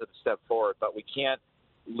positive step forward. But we can't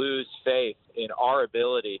lose faith in our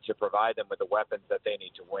ability to provide them with the weapons that they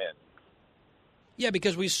need to win. Yeah,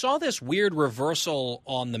 because we saw this weird reversal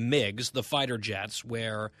on the MiGs, the fighter jets,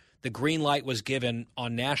 where the green light was given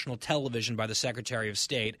on national television by the Secretary of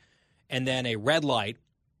State, and then a red light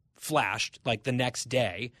flashed like the next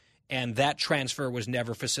day, and that transfer was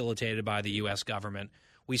never facilitated by the U.S. government.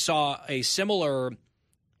 We saw a similar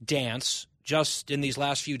dance just in these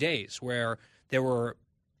last few days where there were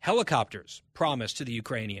helicopters promised to the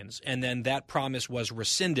Ukrainians, and then that promise was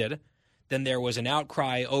rescinded. Then there was an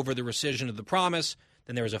outcry over the rescission of the promise.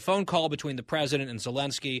 Then there was a phone call between the president and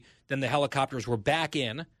Zelensky. Then the helicopters were back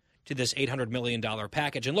in to this $800 million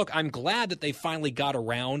package. And look, I'm glad that they finally got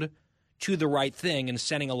around to the right thing and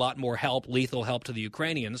sending a lot more help, lethal help to the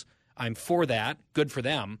Ukrainians. I'm for that. Good for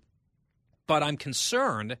them. But I'm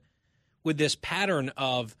concerned with this pattern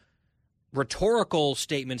of rhetorical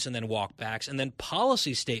statements and then walkbacks, and then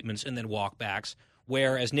policy statements and then walkbacks,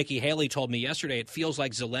 where, as Nikki Haley told me yesterday, it feels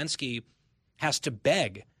like Zelensky has to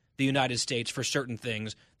beg the United States for certain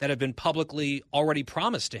things that have been publicly already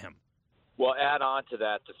promised to him. Well, add on to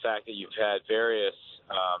that the fact that you've had various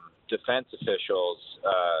defense officials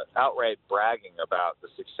outright bragging about the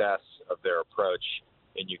success of their approach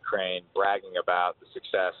in Ukraine, bragging about the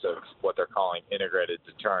success of what they're calling integrated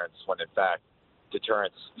deterrence, when in fact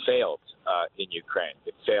deterrence failed in Ukraine.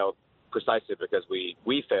 It failed precisely because we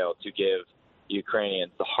failed to give the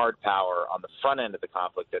Ukrainians the hard power on the front end of the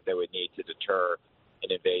conflict that they would need to deter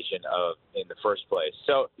an invasion in the first place.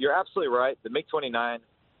 So you're absolutely right. The MiG-29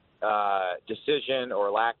 decision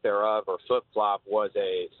or lack thereof or flip-flop was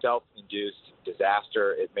a self-induced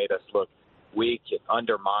disaster. It made us look weak. It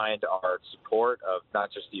undermined our support of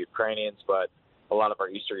not just the Ukrainians, but a lot of our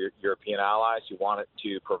Eastern European allies who wanted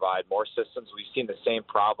to provide more systems. We've seen the same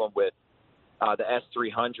problem with the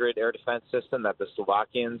S-300 air defense system that the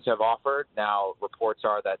Slovakians have offered. Now, reports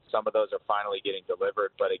are that some of those are finally getting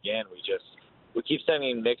delivered. But again, we keep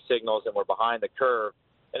sending mixed signals, and we're behind the curve.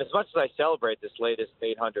 And as much as I celebrate this latest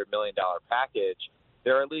 $800 million package,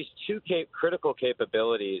 there are at least two critical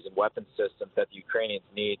capabilities and weapon systems that the Ukrainians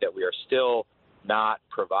need that we are still not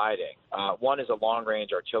providing. One is a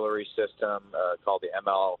long-range artillery system called the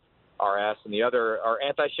MLRS, and the other are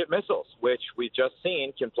anti-ship missiles, which we've just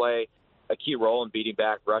seen can play a key role in beating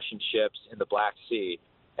back Russian ships in the Black Sea.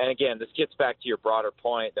 And again, this gets back to your broader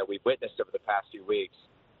point that we've witnessed over the past few weeks.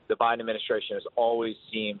 The Biden administration has always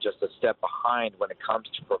seemed just a step behind when it comes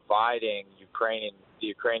to providing the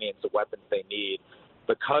Ukrainians the weapons they need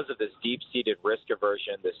because of this deep-seated risk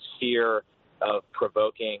aversion, this fear of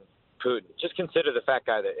provoking Putin. Just consider the fact,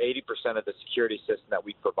 Guy, that 80% of the security system that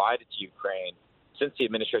we provided to Ukraine since the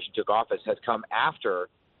administration took office has come after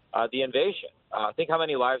the invasion. Think how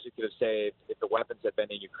many lives we could have saved if the weapons had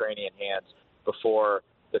been in Ukrainian hands before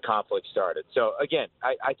the conflict started. So, again,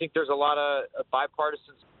 I think there's a lot of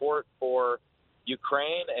bipartisan support for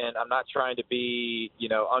Ukraine, and I'm not trying to be,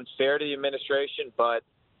 unfair to the administration, but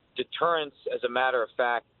deterrence, as a matter of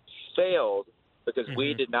fact, failed because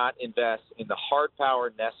we did not invest in the hard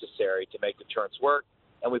power necessary to make deterrence work,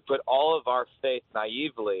 and we put all of our faith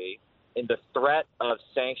naively in the threat of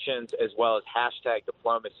sanctions as well as hashtag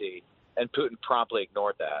diplomacy, and Putin promptly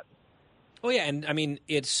ignored that. Oh, yeah, and I mean,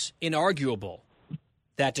 it's inarguable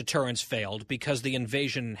that deterrence failed because the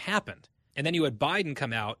invasion happened. And then you had Biden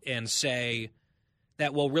come out and say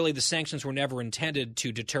that, well, really the sanctions were never intended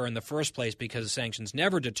to deter in the first place because sanctions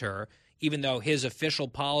never deter, even though his official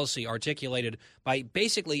policy articulated by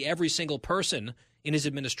basically every single person in his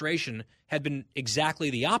administration had been exactly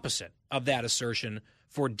the opposite of that assertion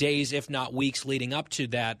for days, if not weeks, leading up to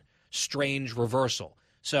that strange reversal.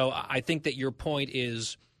 So I think that your point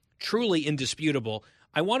is truly indisputable.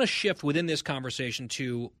 I want to shift within this conversation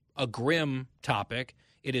to a grim topic.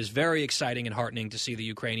 It is very exciting and heartening to see the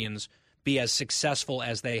Ukrainians be as successful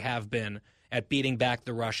as they have been at beating back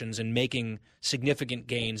the Russians and making significant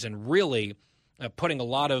gains and really putting a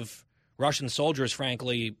lot of Russian soldiers,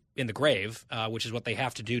 frankly, in the grave, which is what they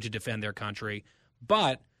have to do to defend their country.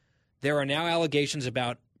 But there are now allegations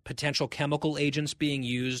about potential chemical agents being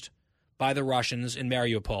used by the Russians in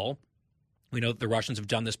Mariupol. We know that the Russians have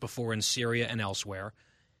done this before in Syria and elsewhere.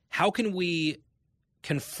 How can we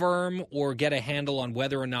confirm or get a handle on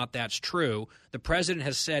whether or not that's true? The president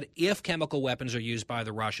has said if chemical weapons are used by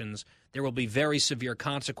the Russians, there will be very severe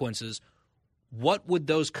consequences. What would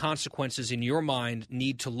those consequences in your mind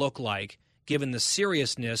need to look like, given the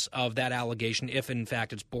seriousness of that allegation, if in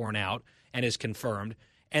fact it's borne out and is confirmed?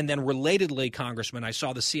 And then relatedly, Congressman, I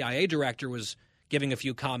saw the CIA director was giving a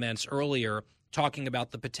few comments earlier talking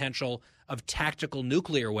about the potential of tactical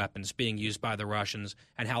nuclear weapons being used by the Russians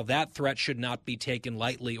and how that threat should not be taken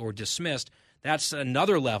lightly or dismissed. That's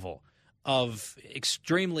another level of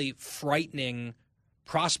extremely frightening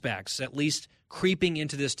prospects, at least creeping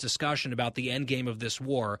into this discussion about the end game of this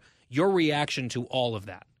war. Your reaction to all of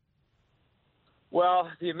that? Well,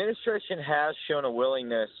 the administration has shown a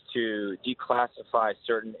willingness to declassify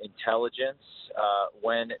certain intelligence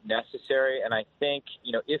when necessary. And I think,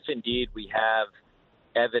 if indeed we have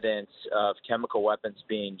evidence of chemical weapons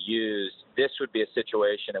being used, this would be a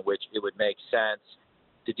situation in which it would make sense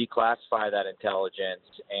to declassify that intelligence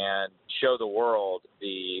and show the world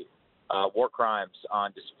the war crimes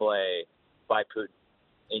on display by Putin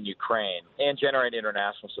in Ukraine and generate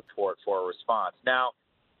international support for a response. Now,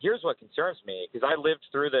 here's what concerns me, because I lived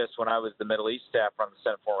through this when I was the Middle East staff on the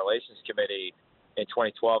Senate Foreign Relations Committee in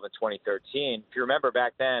 2012 and 2013. If you remember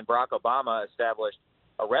back then, Barack Obama established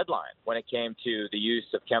a red line when it came to the use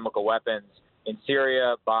of chemical weapons in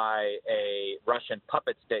Syria by a Russian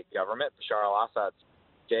puppet state government, Bashar al-Assad's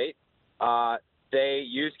state. They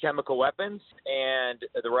used chemical weapons, and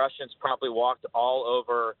the Russians promptly walked all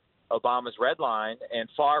over Obama's red line, and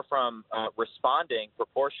far from responding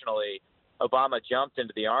proportionally, Obama jumped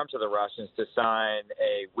into the arms of the Russians to sign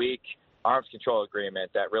a weak arms control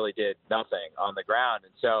agreement that really did nothing on the ground.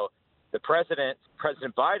 And so the President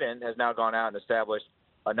Biden, has now gone out and established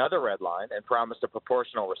another red line and promised a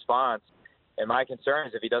proportional response. And my concern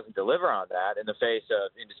is if he doesn't deliver on that in the face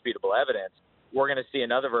of indisputable evidence, we're going to see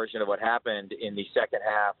another version of what happened in the second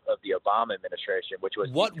half of the Obama administration, which was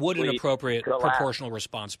what would an appropriate collapse. Proportional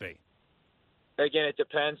response be? Again, it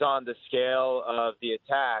depends on the scale of the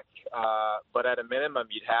attack, but at a minimum,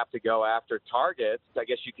 you'd have to go after targets. I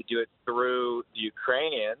guess you could do it through the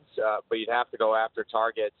Ukrainians, but you'd have to go after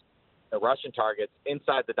targets, the Russian targets,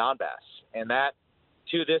 inside the Donbass. And that,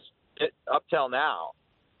 up till now,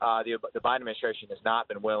 the Biden administration has not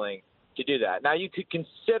been willing to do that. Now, you could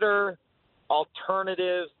consider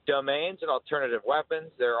alternative domains and alternative weapons.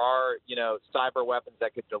 There are, cyber weapons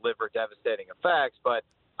that could deliver devastating effects, but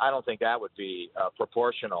I don't think that would be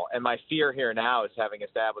proportional. And my fear here now is, having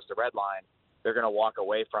established a red line, they're going to walk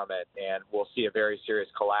away from it, and we'll see a very serious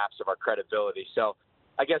collapse of our credibility. So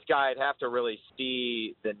I guess, Guy, I'd have to really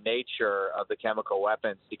see the nature of the chemical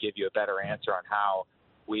weapons to give you a better answer on how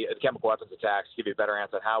chemical weapons attacks, give you a better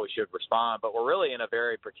answer on how we should respond. But we're really in a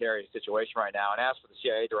very precarious situation right now. And as for the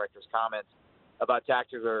CIA director's comments about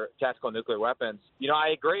tactical nuclear weapons, I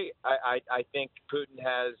agree. I think Putin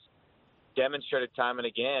has demonstrated time and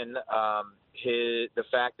again the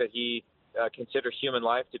fact that he considers human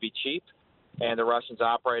life to be cheap, and the Russians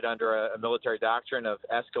operate under a military doctrine of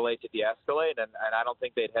escalate to de-escalate, and I don't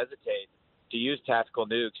think they'd hesitate to use tactical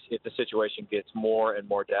nukes if the situation gets more and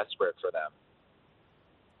more desperate for them.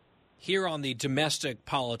 Here on the domestic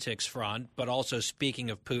politics front, but also speaking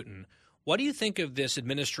of Putin, what do you think of this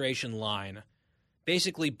administration line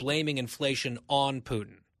basically blaming inflation on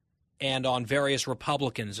Putin and on various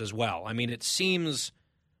Republicans as well? I mean, it seems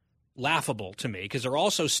laughable to me, because they're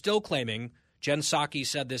also still claiming, Jen Psaki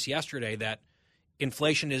said this yesterday, that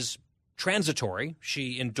inflation is transitory.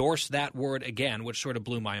 She endorsed that word again, which sort of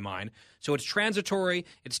blew my mind. So it's transitory,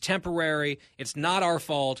 it's temporary, it's not our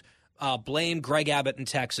fault. Blame Greg Abbott in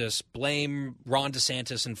Texas, blame Ron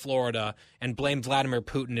DeSantis in Florida, and blame Vladimir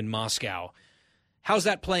Putin in Moscow. How's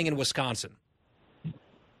that playing in Wisconsin?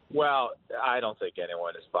 Well, I don't think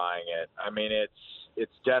anyone is buying it. I mean,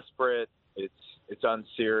 it's desperate. It's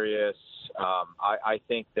unserious. I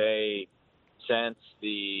think they sense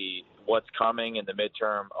what's coming in the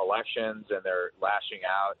midterm elections, and they're lashing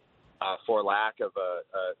out for lack of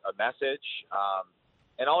a message.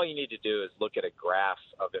 And all you need to do is look at a graph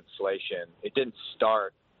of inflation. It didn't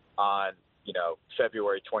start on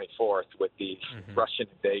February 24th with the Russian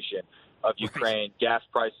invasion of Ukraine. Gas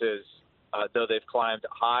prices, though they've climbed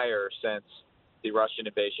higher since the Russian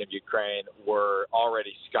invasion of Ukraine, were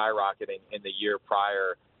already skyrocketing in the year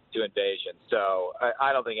prior to invasion. So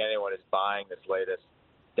I don't think anyone is buying this latest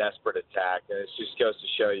desperate attack. And it just goes to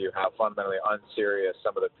show you how fundamentally unserious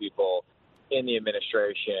some of the people in the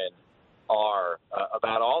administration are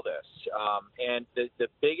about all this. And the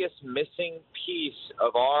biggest missing piece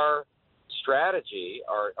of our strategy,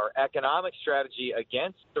 our economic strategy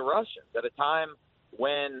against the Russians at a time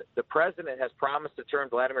when the president has promised to turn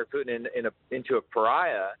Vladimir Putin into a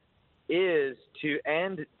pariah, is to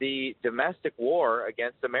end the domestic war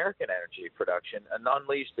against American energy production and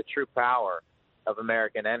unleash the true power of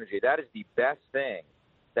American energy. That is the best thing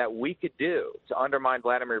that we could do to undermine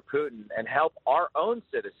Vladimir Putin and help our own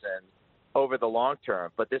citizens over the long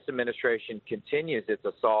term. But this administration continues its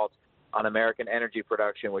assault on American energy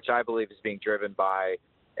production, which I believe is being driven by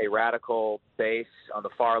a radical base on the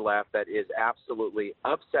far left that is absolutely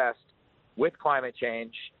obsessed with climate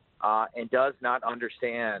change and does not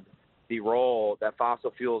understand the role that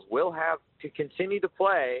fossil fuels will have to continue to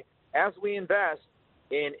play as we invest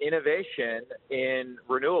in innovation in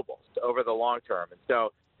renewables over the long term. And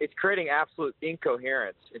so it's creating absolute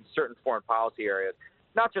incoherence in certain foreign policy areas,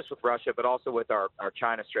 not just with Russia, but also with our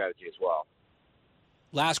China strategy as well.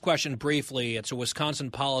 Last question briefly. It's a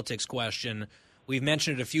Wisconsin politics question. We've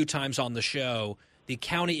mentioned it a few times on the show. The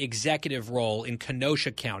county executive role in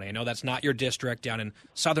Kenosha County. I know that's not your district down in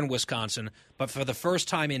southern Wisconsin, but for the first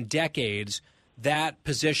time in decades, that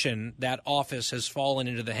position, that office has fallen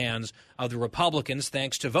into the hands of the Republicans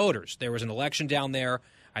thanks to voters. There was an election down there.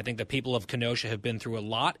 I think the people of Kenosha have been through a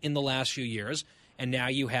lot in the last few years, and now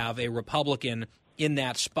you have a Republican in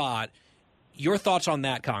that spot. Your thoughts on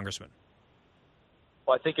that, Congressman?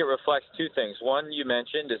 Well, I think it reflects two things. One you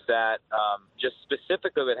mentioned is that just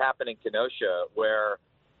specifically what happened in Kenosha, where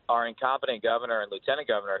our incompetent governor and lieutenant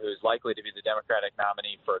governor, who is likely to be the Democratic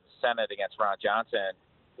nominee for the Senate against Ron Johnson,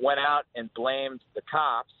 went out and blamed the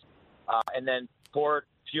cops and then poured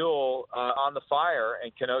fuel on the fire,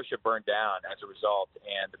 and Kenosha burned down as a result.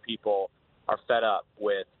 And the people are fed up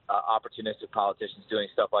with opportunistic politicians doing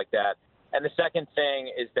stuff like that. And the second thing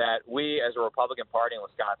is that we, as a Republican Party in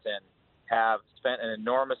Wisconsin, have spent an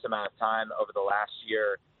enormous amount of time over the last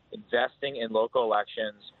year investing in local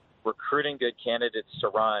elections, recruiting good candidates to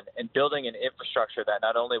run, and building an infrastructure that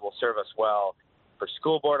not only will serve us well for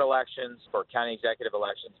school board elections, for county executive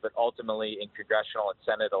elections, but ultimately in congressional and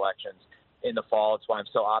Senate elections in the fall. It's why I'm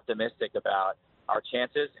so optimistic about our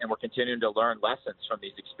chances, and we're continuing to learn lessons from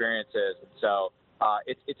these experiences. And so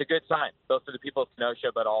it's a good sign, both for the people of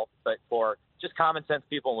Kenosha, but for just common sense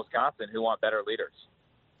people in Wisconsin who want better leaders.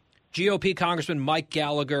 GOP Congressman Mike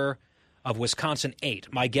Gallagher of Wisconsin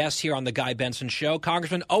 8, my guest here on the Guy Benson Show.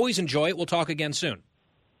 Congressman, always enjoy it. We'll talk again soon.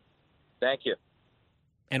 Thank you.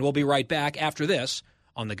 And we'll be right back after this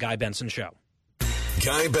on the Guy Benson Show.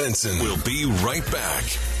 Guy Benson will be right back.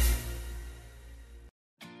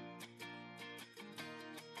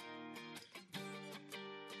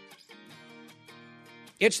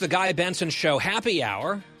 It's the Guy Benson Show Happy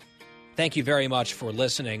Hour. Thank you very much for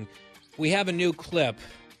listening. We have a new clip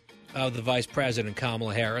of the Vice President,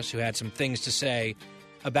 Kamala Harris, who had some things to say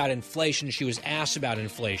about inflation. She was asked about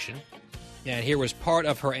inflation, and here was part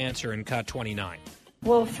of her answer in Cut 29.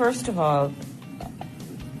 Well, first of all,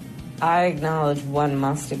 I acknowledge one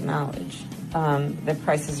must acknowledge that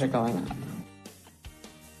prices are going up.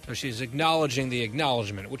 So she's acknowledging the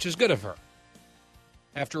acknowledgement, which is good of her.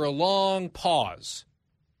 After a long pause,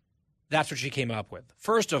 that's what she came up with.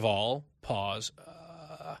 First of all, pause.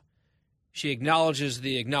 She acknowledges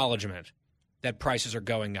the acknowledgement that prices are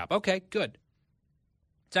going up. Okay, good.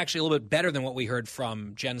 It's actually a little bit better than what we heard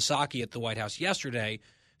from Jen Psaki at the White House yesterday,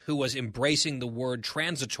 who was embracing the word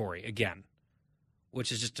transitory again,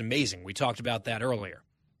 which is just amazing. We talked about that earlier.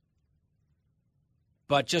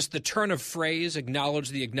 But just the turn of phrase,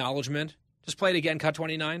 acknowledge the acknowledgement. Just play it again, Cut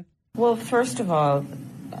 29. Well, first of all,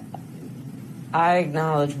 I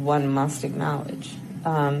acknowledge one must acknowledge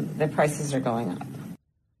that prices are going up.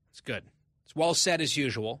 It's good. It's well said as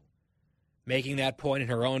usual, making that point in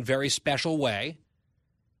her own very special way.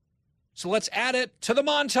 So let's add it to the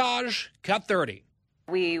montage. Cut 30.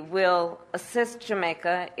 We will assist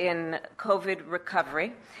Jamaica in COVID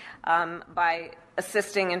recovery by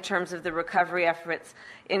assisting in terms of the recovery efforts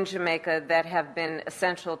in Jamaica that have been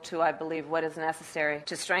essential to, I believe, what is necessary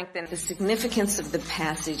to strengthen the significance of the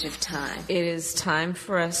passage of time. It is time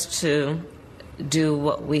for us to do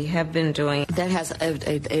what we have been doing that has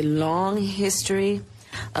a long history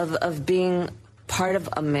of being part of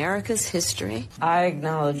America's history. I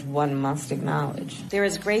acknowledge one must acknowledge. There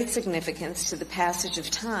is great significance to the passage of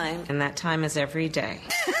time, and that time is every day.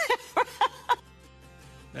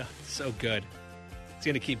 Oh, so good. It's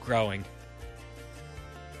going to keep growing.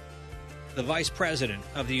 The Vice President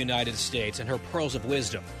of the United States and her pearls of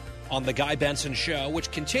wisdom on The Guy Benson Show, which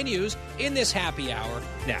continues in this happy hour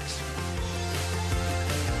next.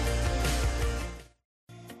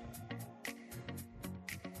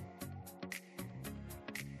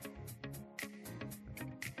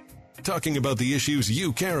 talking about the issues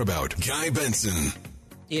you care about. Guy Benson.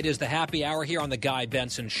 It is the happy hour here on the Guy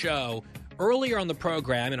Benson Show. Earlier on the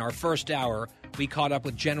program, in our first hour, we caught up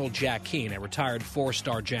with General Jack Keane, a retired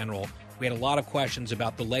four-star general. We had a lot of questions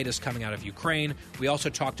about the latest coming out of Ukraine. We also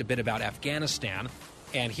talked a bit about Afghanistan.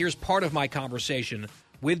 And here's part of my conversation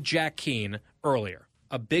with Jack Keane earlier.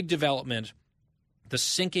 A big development, the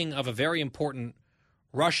sinking of a very important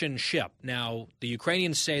Russian ship. Now, the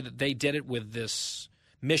Ukrainians say that they did it with this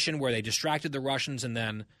mission where they distracted the Russians and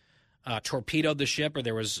then torpedoed the ship, or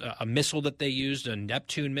there was a missile that they used, a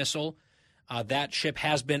Neptune missile. That ship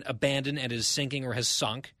has been abandoned and is sinking or has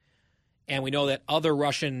sunk. And we know that other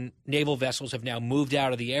Russian naval vessels have now moved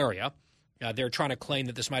out of the area. They're trying to claim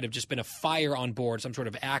that this might have just been a fire on board, some sort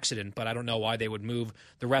of accident, but I don't know why they would move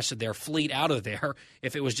the rest of their fleet out of there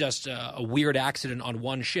if it was just a weird accident on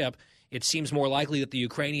one ship. It seems more likely that the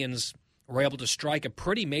Ukrainians were able to strike a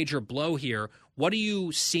pretty major blow here. What are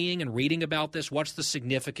you seeing and reading about this? What's the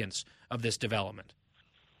significance of this development?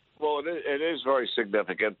 Well, it is very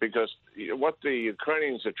significant because what the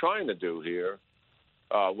Ukrainians are trying to do here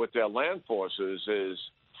with their land forces is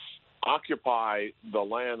occupy the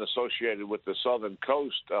land associated with the southern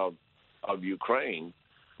coast of Ukraine,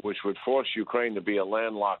 which would force Ukraine to be a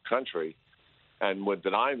landlocked country and would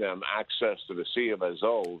deny them access to the Sea of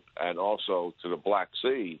Azov and also to the Black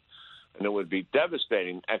Sea. And it would be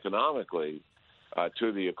devastating economically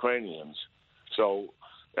to the Ukrainians. So,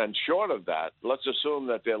 and short of that, let's assume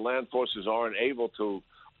that their land forces aren't able to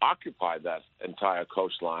occupy that entire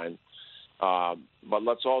coastline. But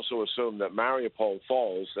let's also assume that Mariupol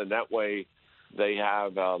falls, and that way they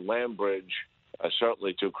have a land bridge,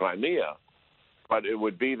 certainly to Crimea. But it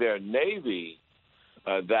would be their Navy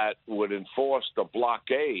that would enforce the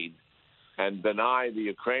blockade and deny the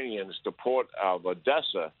Ukrainians the port of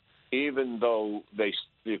Odessa, even though the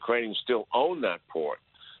Ukrainians still own that port.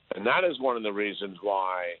 And that is one of the reasons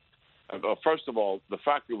why, first of all, the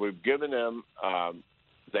fact that we've given them,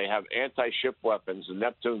 they have anti-ship weapons. The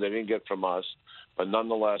Neptune they didn't get from us, but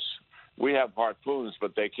nonetheless, we have harpoons,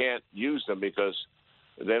 but they can't use them because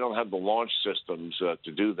they don't have the launch systems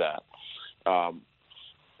to do that.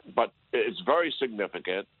 But it's very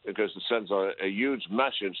significant because it sends a huge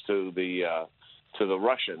message to the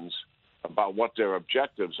Russians about what their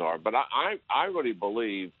objectives are. But I really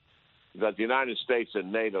believe that the United States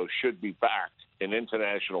and NATO should be back in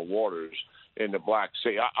international waters in the Black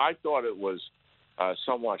Sea. I thought it was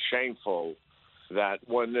somewhat shameful that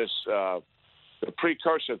when this the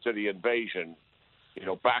precursor to the invasion,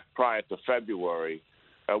 back prior to February,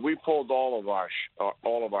 we pulled all of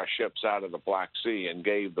our ships out of the Black Sea and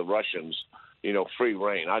gave the Russians, free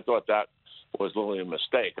rein. I thought that was really a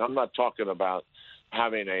mistake. I'm not talking about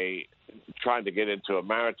trying to get into a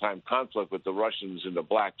maritime conflict with the Russians in the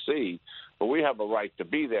Black Sea, but we have a right to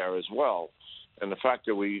be there as well. And the fact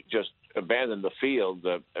that we just abandoned the field,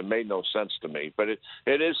 it made no sense to me. But it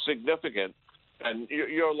is significant, and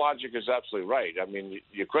your logic is absolutely right. I mean, the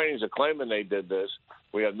Ukrainians are claiming they did this.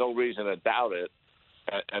 We have no reason to doubt it.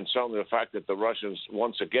 And certainly the fact that the Russians,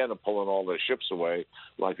 once again, are pulling all their ships away,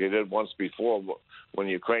 like they did once before when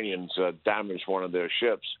the Ukrainians damaged one of their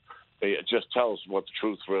ships, it just tells what the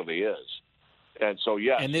truth really is. And so,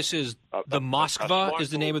 yes. And this is the Moskva is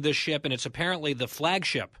the name of this ship, and it's apparently the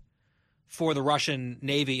flagship for the Russian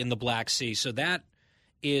Navy in the Black Sea. So that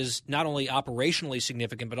is not only operationally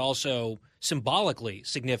significant, but also symbolically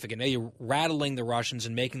significant. Now you're rattling the Russians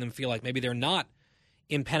and making them feel like maybe they're not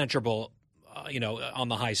impenetrable, on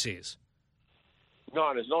the high seas.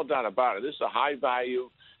 No, there's no doubt about it. This is a high-value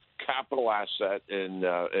capital asset in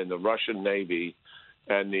the Russian Navy,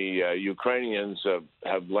 and the Ukrainians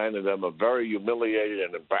have landed them a very humiliating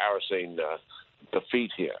and embarrassing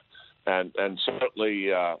defeat here. And certainly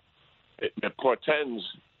it portends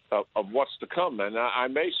of what's to come. And I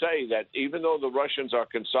may say that even though the Russians are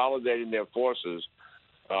consolidating their forces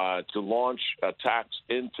to launch attacks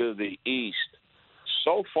into the east,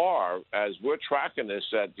 so far, as we're tracking this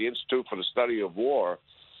at the Institute for the Study of War,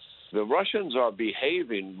 the Russians are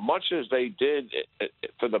behaving much as they did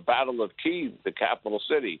for the Battle of Kyiv, the capital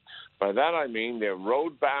city. By that I mean they're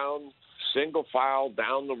road-bound, single file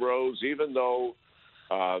down the roads, even though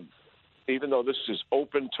this is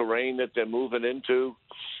open terrain that they're moving into.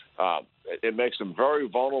 It makes them very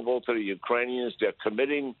vulnerable to the Ukrainians. They're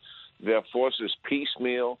committing their forces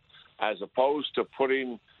piecemeal as opposed to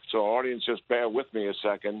putting – so audience, just bear with me a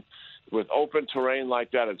second. With open terrain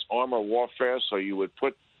like that, it's armor warfare, so you would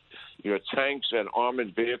put your tanks and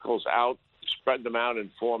armored vehicles out, spread them out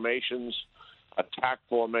in formations, attack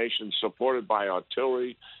formations supported by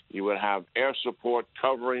artillery. You would have air support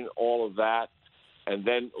covering all of that. and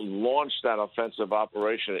then launch that offensive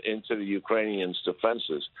operation into the Ukrainians'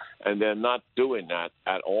 defenses. And they're not doing that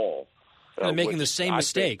at all. They're making the same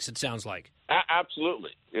mistakes, it sounds like.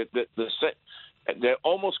 Absolutely. They're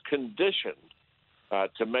almost conditioned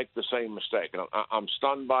to make the same mistake. And I'm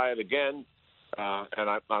stunned by it again,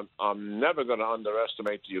 and I'm never going to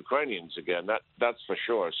underestimate the Ukrainians again. That's for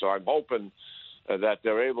sure. So I'm hoping that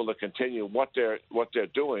they're able to continue what they're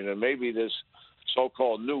doing, and maybe this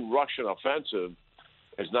so-called new Russian offensive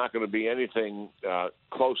is not going to be anything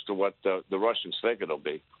close to what the Russians think it'll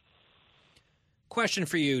be. Question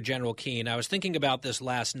for you, General Keane. I was thinking about this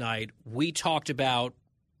last night. We talked about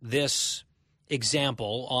this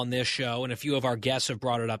example on this show, and a few of our guests have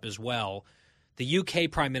brought it up as well. The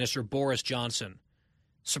UK Prime Minister Boris Johnson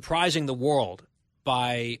surprising the world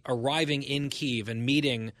by arriving in Kyiv and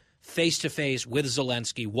meeting face-to-face with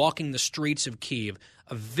Zelensky, walking the streets of Kyiv.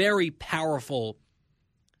 A very powerful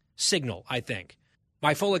signal, I think.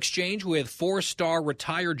 My full exchange with four-star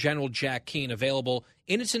retired General Jack Keane available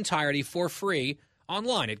in its entirety for free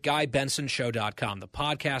online at GuyBensonShow.com. The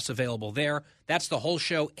podcast available there. That's the whole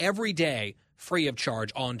show every day, free of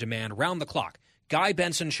charge, on demand, round the clock.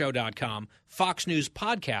 GuyBensonShow.com,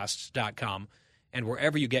 FoxNewsPodcasts.com, and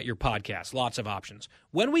wherever you get your podcasts. Lots of options.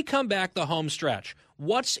 When we come back, the home stretch.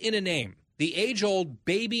 What's in a name? The age-old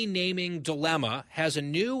baby naming dilemma has a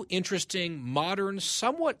new, interesting, modern,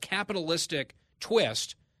 somewhat capitalistic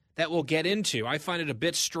twist that we'll get into. I find it a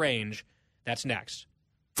bit strange. That's next.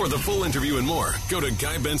 For the full interview and more, go to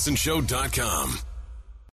GuyBensonShow.com.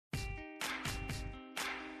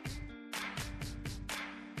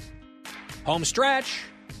 Home stretch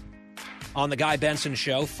on the Guy Benson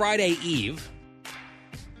Show, Friday Eve.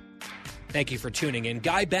 Thank you for tuning in.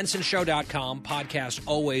 GuyBensonShow.com, podcast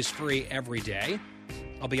always free every day.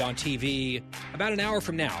 I'll be on TV about an hour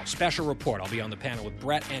from now. Special report. I'll be on the panel with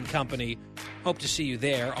Brett and company. Hope to see you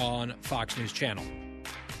there on Fox News Channel.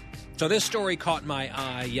 So this story caught my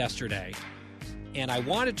eye yesterday, and I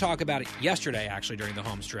wanted to talk about it yesterday, actually, during the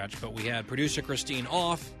home stretch, but we had producer Christine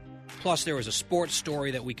off, plus there was a sports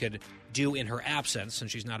story that we could do in her absence,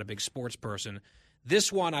 since she's not a big sports person.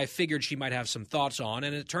 This one I figured she might have some thoughts on,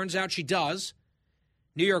 and it turns out she does.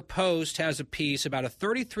 New York Post has a piece about a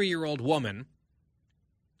 33-year-old woman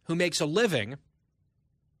who makes a living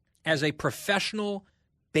as a professional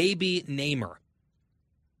baby namer.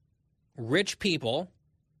 Rich people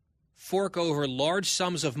fork over large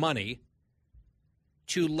sums of money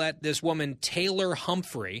to let this woman, Taylor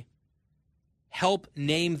Humphrey, help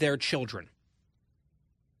name their children.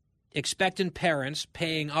 Expectant parents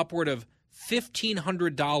paying upward of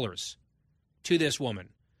 $1,500 to this woman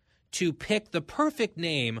to pick the perfect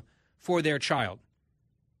name for their child.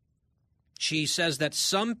 She says that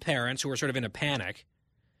some parents who are sort of in a panic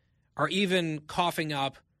are even coughing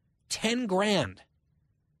up $10,000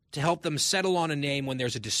 to help them settle on a name when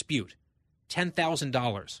there's a dispute.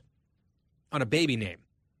 $10,000 on a baby name.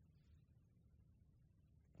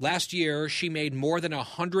 Last year, she made more than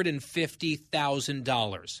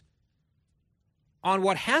 $150,000 on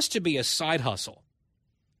what has to be a side hustle.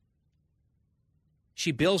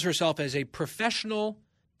 She bills herself as a professional,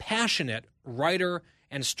 passionate writer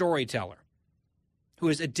and storyteller who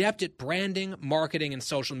is adept at branding, marketing, and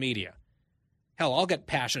social media. Hell, I'll get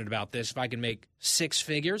passionate about this if I can make six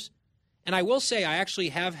figures. And I will say I actually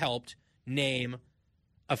have helped name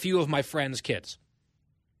a few of my friends' kids.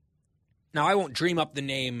 Now, I won't dream up the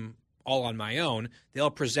name all on my own. They'll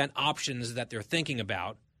present options that they're thinking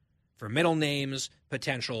about for middle names,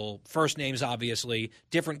 potential first names, obviously,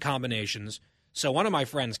 different combinations. So one of my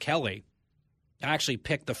friends, Kelly, actually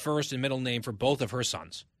picked the first and middle name for both of her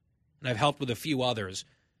sons. And I've helped with a few others.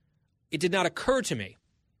 It did not occur to me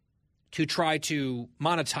to try to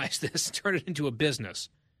monetize this, turn it into a business.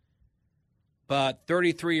 But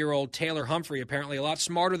 33-year-old Taylor Humphrey, apparently a lot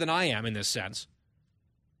smarter than I am in this sense,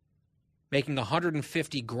 making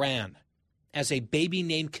 $150,000 as a baby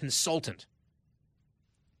name consultant.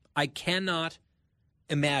 I cannot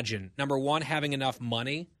imagine, number one, having enough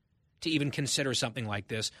money to even consider something like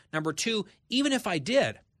this. Number two, even if I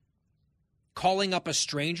did, calling up a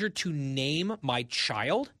stranger to name my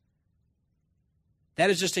child, that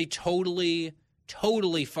is just a totally,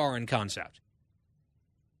 totally foreign concept.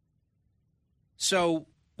 So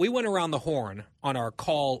we went around the horn on our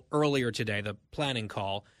call earlier today, the planning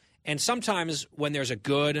call, and sometimes when there's a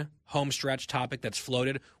good home stretch topic that's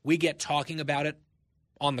floated, we get talking about it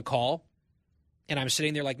on the call, and I'm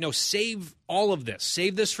sitting there like, no, save all of this.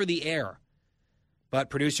 Save this for the air.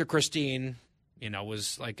 But producer Christine,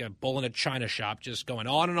 was like a bull in a china shop, just going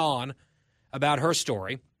on and on about her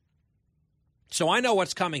story. So I know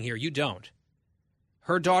what's coming here. You don't.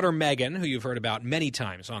 her daughter Meghan, who you've heard about many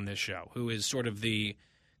times on this show, who is sort of the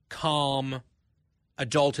calm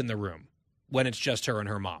adult in the room when it's just her and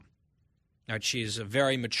her mom. Now, she's a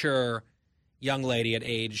very mature young lady at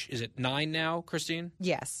age, is it 9 now, Christine?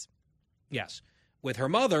 Yes. Yes. With her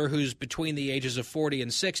mother, who's between the ages of 40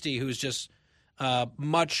 and 60, who's just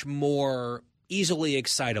much more easily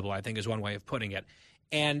excitable, I think is one way of putting it.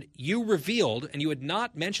 And you revealed, and you had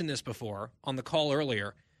not mentioned this before on the call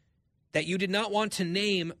earlier, that you did not want to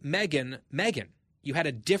name Meghan Meghan. You had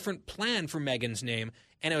a different plan for Meghan's name,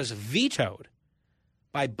 and it was vetoed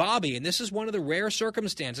by Bobby. And this is one of the rare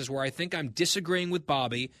circumstances where I think I'm disagreeing with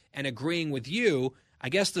Bobby and agreeing with you. I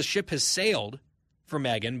guess the ship has sailed for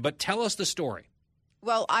Meghan, but tell us the story.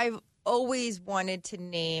 Well, I've always wanted to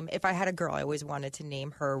name, if I had a girl, I always wanted to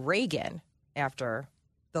name her Reagan after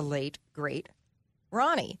the late, great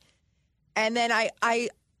Ronnie. And then I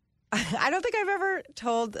don't think I've ever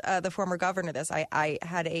told the former governor this. I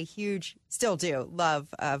had a huge, still do, love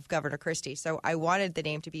of Governor Christie. So I wanted the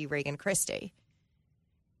name to be Reagan Christie.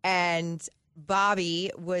 And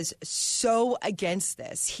Bobby was so against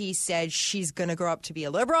this. He said she's going to grow up to be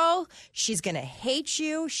a liberal. She's going to hate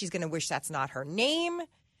you. She's going to wish that's not her name.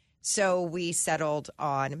 So we settled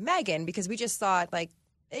on Meghan because we just thought, like,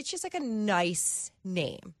 it's just like a nice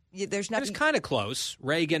name. There's nothing. It's kind of close.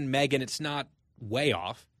 Reagan, Meghan, it's not way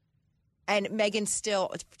off. And Meghan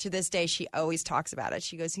still, to this day, she always talks about it.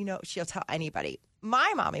 She goes, she'll tell anybody.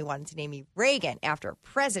 My mommy wanted to name me Reagan after a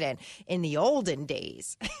president in the olden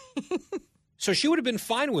days. So she would have been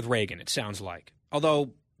fine with Reagan, it sounds like.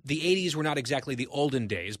 Although the 80s were not exactly the olden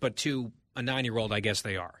days, but to a 9-year-old, I guess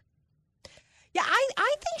they are. Yeah, I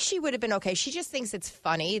think she would have been okay. She just thinks it's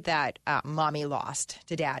funny that mommy lost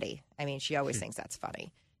to daddy. I mean, she always thinks that's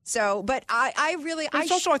funny. So, but I really...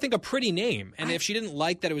 It's also, I think, a pretty name. And if she didn't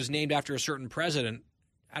like that it was named after a certain president,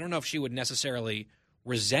 I don't know if she would necessarily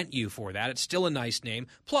resent you for that. It's still a nice name.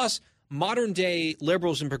 Plus, modern-day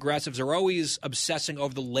liberals and progressives are always obsessing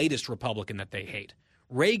over the latest Republican that they hate.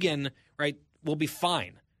 Reagan, right, will be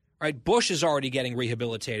fine. Right? Bush is already getting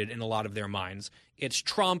rehabilitated in a lot of their minds. It's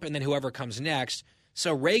Trump and then whoever comes next.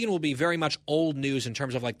 So Reagan will be very much old news in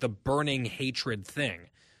terms of like the burning hatred thing.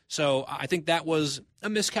 So I think that was a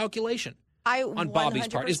miscalculation on Bobby's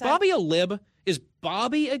part. Is Bobby a lib? Is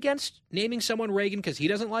Bobby against naming someone Reagan because he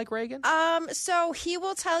doesn't like Reagan? So he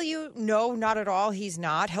will tell you, no, not at all. He's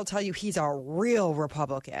not. He'll tell you he's a real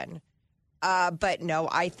Republican. But no,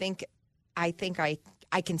 I think I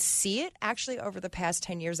can see it actually over the past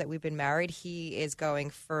 10 years that we've been married. He is going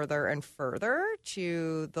further and further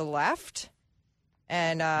to the left.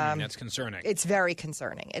 And that's concerning. It's very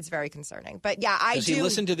concerning. It's very concerning. But yeah, Does he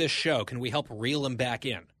listen to this show? Can we help reel him back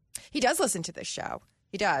in? He does listen to this show.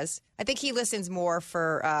 He does. I think he listens more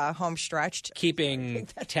for home stretched. Keeping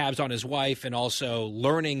tabs on his wife and also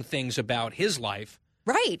learning things about his life.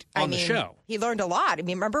 Right. On the show. He learned a lot. I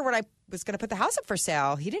mean, remember when I was going to put the house up for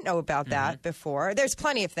sale? He didn't know about that before. There's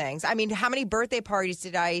plenty of things. I mean, how many birthday parties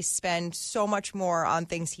did I spend so much more on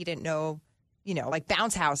things he didn't know, like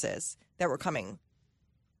bounce houses that were coming?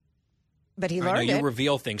 But he learned You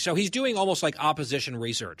reveal things. So he's doing almost like opposition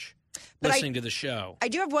research, listening to the show. I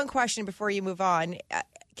do have one question before you move on.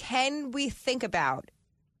 Can we think about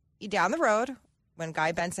down the road when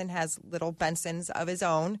Guy Benson has little Bensons of his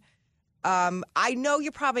own? I know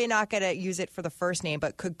you're probably not going to use it for the first name,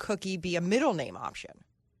 but could Cookie be a middle name option?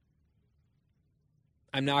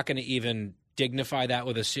 I'm not going to even dignify that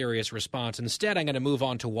with a serious response. Instead, I'm going to move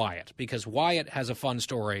on to Wyatt, because Wyatt has a fun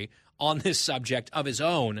story on this subject of his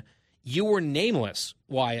own. You were nameless,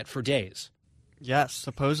 Wyatt, for days. Yes.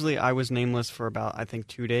 Supposedly, I was nameless for about,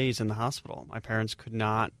 2 days in the hospital. My parents could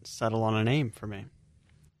not settle on a name for me.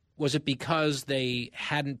 Was it because they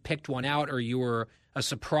hadn't picked one out, or you were a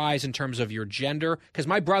surprise in terms of your gender? Because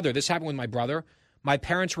this happened with my brother. My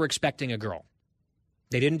parents were expecting a girl.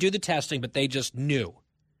 They didn't do the testing, but they just knew.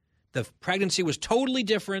 The pregnancy was totally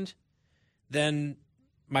different than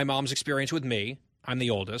my mom's experience with me. I'm the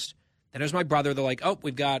oldest. Then there's my brother. They're like, oh,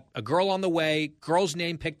 we've got a girl on the way, girl's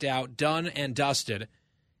name picked out, done and dusted.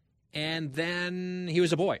 And then he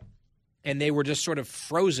was a boy. And they were just sort of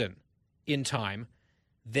frozen in time.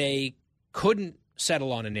 They couldn't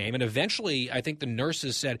settle on a name. And eventually, I think the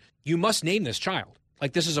nurses said, you must name this child.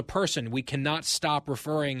 Like, this is a person. We cannot stop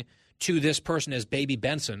referring to this person as Baby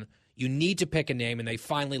Benson. You need to pick a name. And they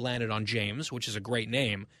finally landed on James, which is a great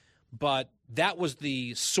name. But that was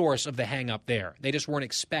the source of the hang-up there. They just weren't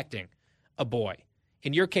expecting a boy.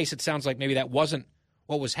 In your case, it sounds like maybe that wasn't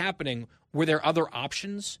what was happening. Were there other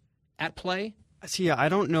options at play? See, I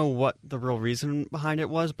don't know what the real reason behind it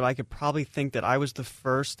was, but I could probably think that I was the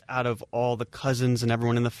first out of all the cousins and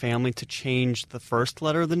everyone in the family to change the first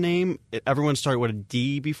letter of the name. Everyone started with a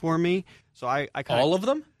D before me. So I all of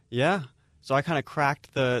them? Yeah. So I kind of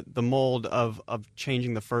cracked the mold of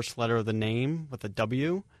changing the first letter of the name with a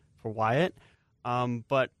W for Wyatt.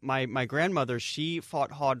 But my grandmother, she fought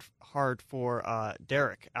hard for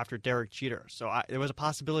Derek after Derek Jeter. So there was a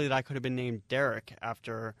possibility that I could have been named Derek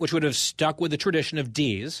after... Which would have stuck with the tradition of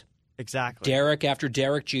D's. Exactly. Derek after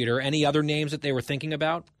Derek Jeter. Any other names that they were thinking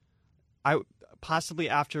about? Possibly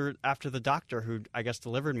after the doctor who, I guess,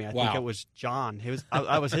 delivered me. I think it was John.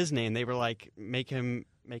 That was his name. They were like, make him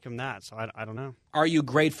that. So I don't know. Are you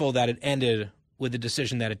grateful that it ended with the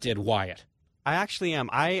decision that it did, Wyatt? I actually am.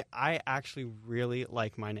 I actually really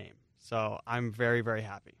like my name. So I'm very, very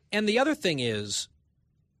happy. And the other thing is,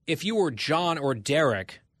 if you were John or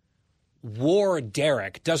Derek, War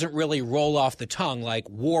Derek doesn't really roll off the tongue like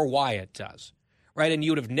War Wyatt does, right? And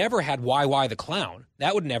you would have never had YY the Clown.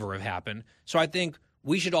 That would never have happened. So I think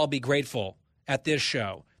we should all be grateful at this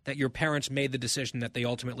show that your parents made the decision that they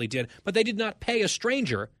ultimately did. But they did not pay a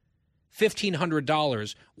stranger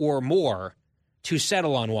 $1,500 or more to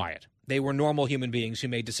settle on Wyatt. They were normal human beings who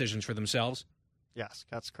made decisions for themselves. Yes,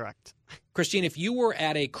 that's correct. Christine, if you were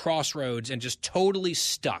at a crossroads and just totally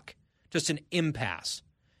stuck, just an impasse,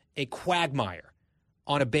 a quagmire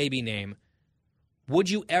on a baby name, would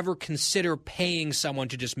you ever consider paying someone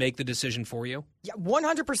to just make the decision for you? Yeah,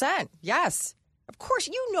 100%. Yes. Of course,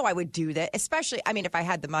 I would do that, especially, if I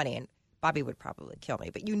had the money, and Bobby would probably kill me,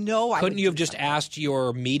 but Couldn't you have just asked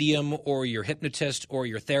your medium or your hypnotist or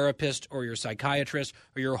your therapist or your psychiatrist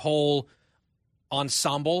or your whole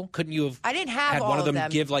ensemble? Couldn't you have I didn't have had all one of them,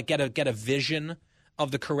 get a vision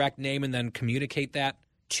of the correct name and then communicate that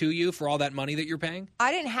to you for all that money that you're paying?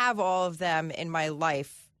 I didn't have all of them in my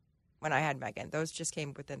life when I had Megan. Those just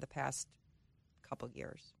came within the past couple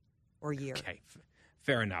years or year. Okay,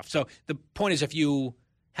 fair enough. So the point is, if you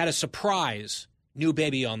had a surprise new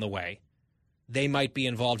baby on the way, they might be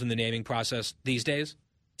involved in the naming process these days?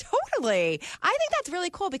 Totally. I think that's really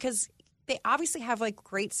cool because they obviously have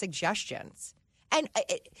great suggestions. And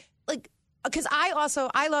because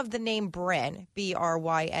I love the name Brynn,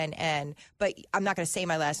 Brynn, but I'm not going to say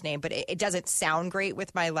my last name, but it doesn't sound great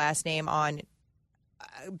with my last name on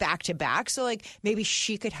back to back. So maybe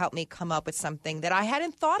she could help me come up with something that I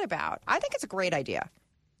hadn't thought about. I think it's a great idea.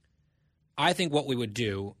 I think what we would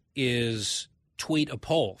do is tweet a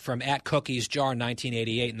poll from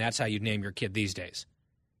 @CookiesJar1988, and that's how you'd name your kid these days.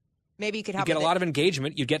 Maybe you could help. You'd get a lot of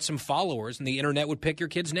engagement. You'd get some followers, and the internet would pick your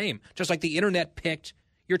kid's name, just like the internet picked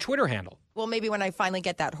your Twitter handle. Well, maybe when I finally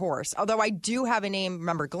get that horse. Although I do have a name.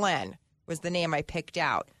 Remember, Glenn was the name I picked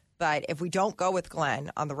out. But if we don't go with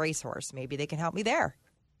Glenn on the racehorse, maybe they can help me there.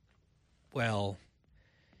 Well,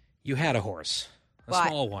 you had a horse, a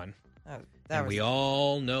small one. And we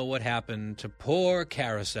all know what happened to poor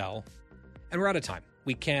Carousel. And we're out of time.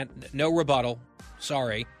 We can't, no rebuttal.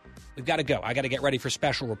 Sorry. We've got to go. I got to get ready for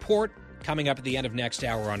Special Report coming up at the end of next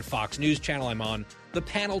hour on Fox News Channel. I'm on the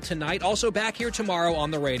panel tonight. Also back here tomorrow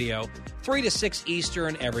on the radio, 3 to 6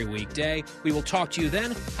 Eastern every weekday. We will talk to you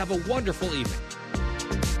then. Have a wonderful evening.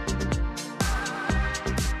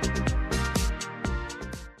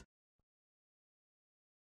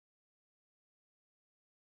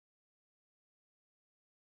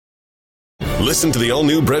 Listen to the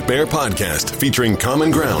all-new Bret Baier podcast featuring Common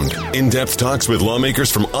Ground, in-depth talks with lawmakers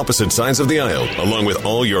from opposite sides of the aisle, along with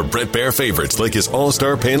all your Bret Baier favorites like his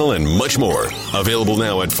all-star panel and much more. Available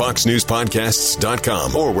now at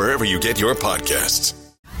foxnewspodcasts.com or wherever you get your podcasts.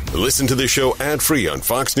 Listen to the show ad-free on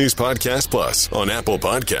Fox News Podcast Plus, on Apple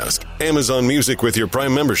Podcast, Amazon Music with your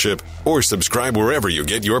Prime membership, or subscribe wherever you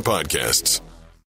get your podcasts.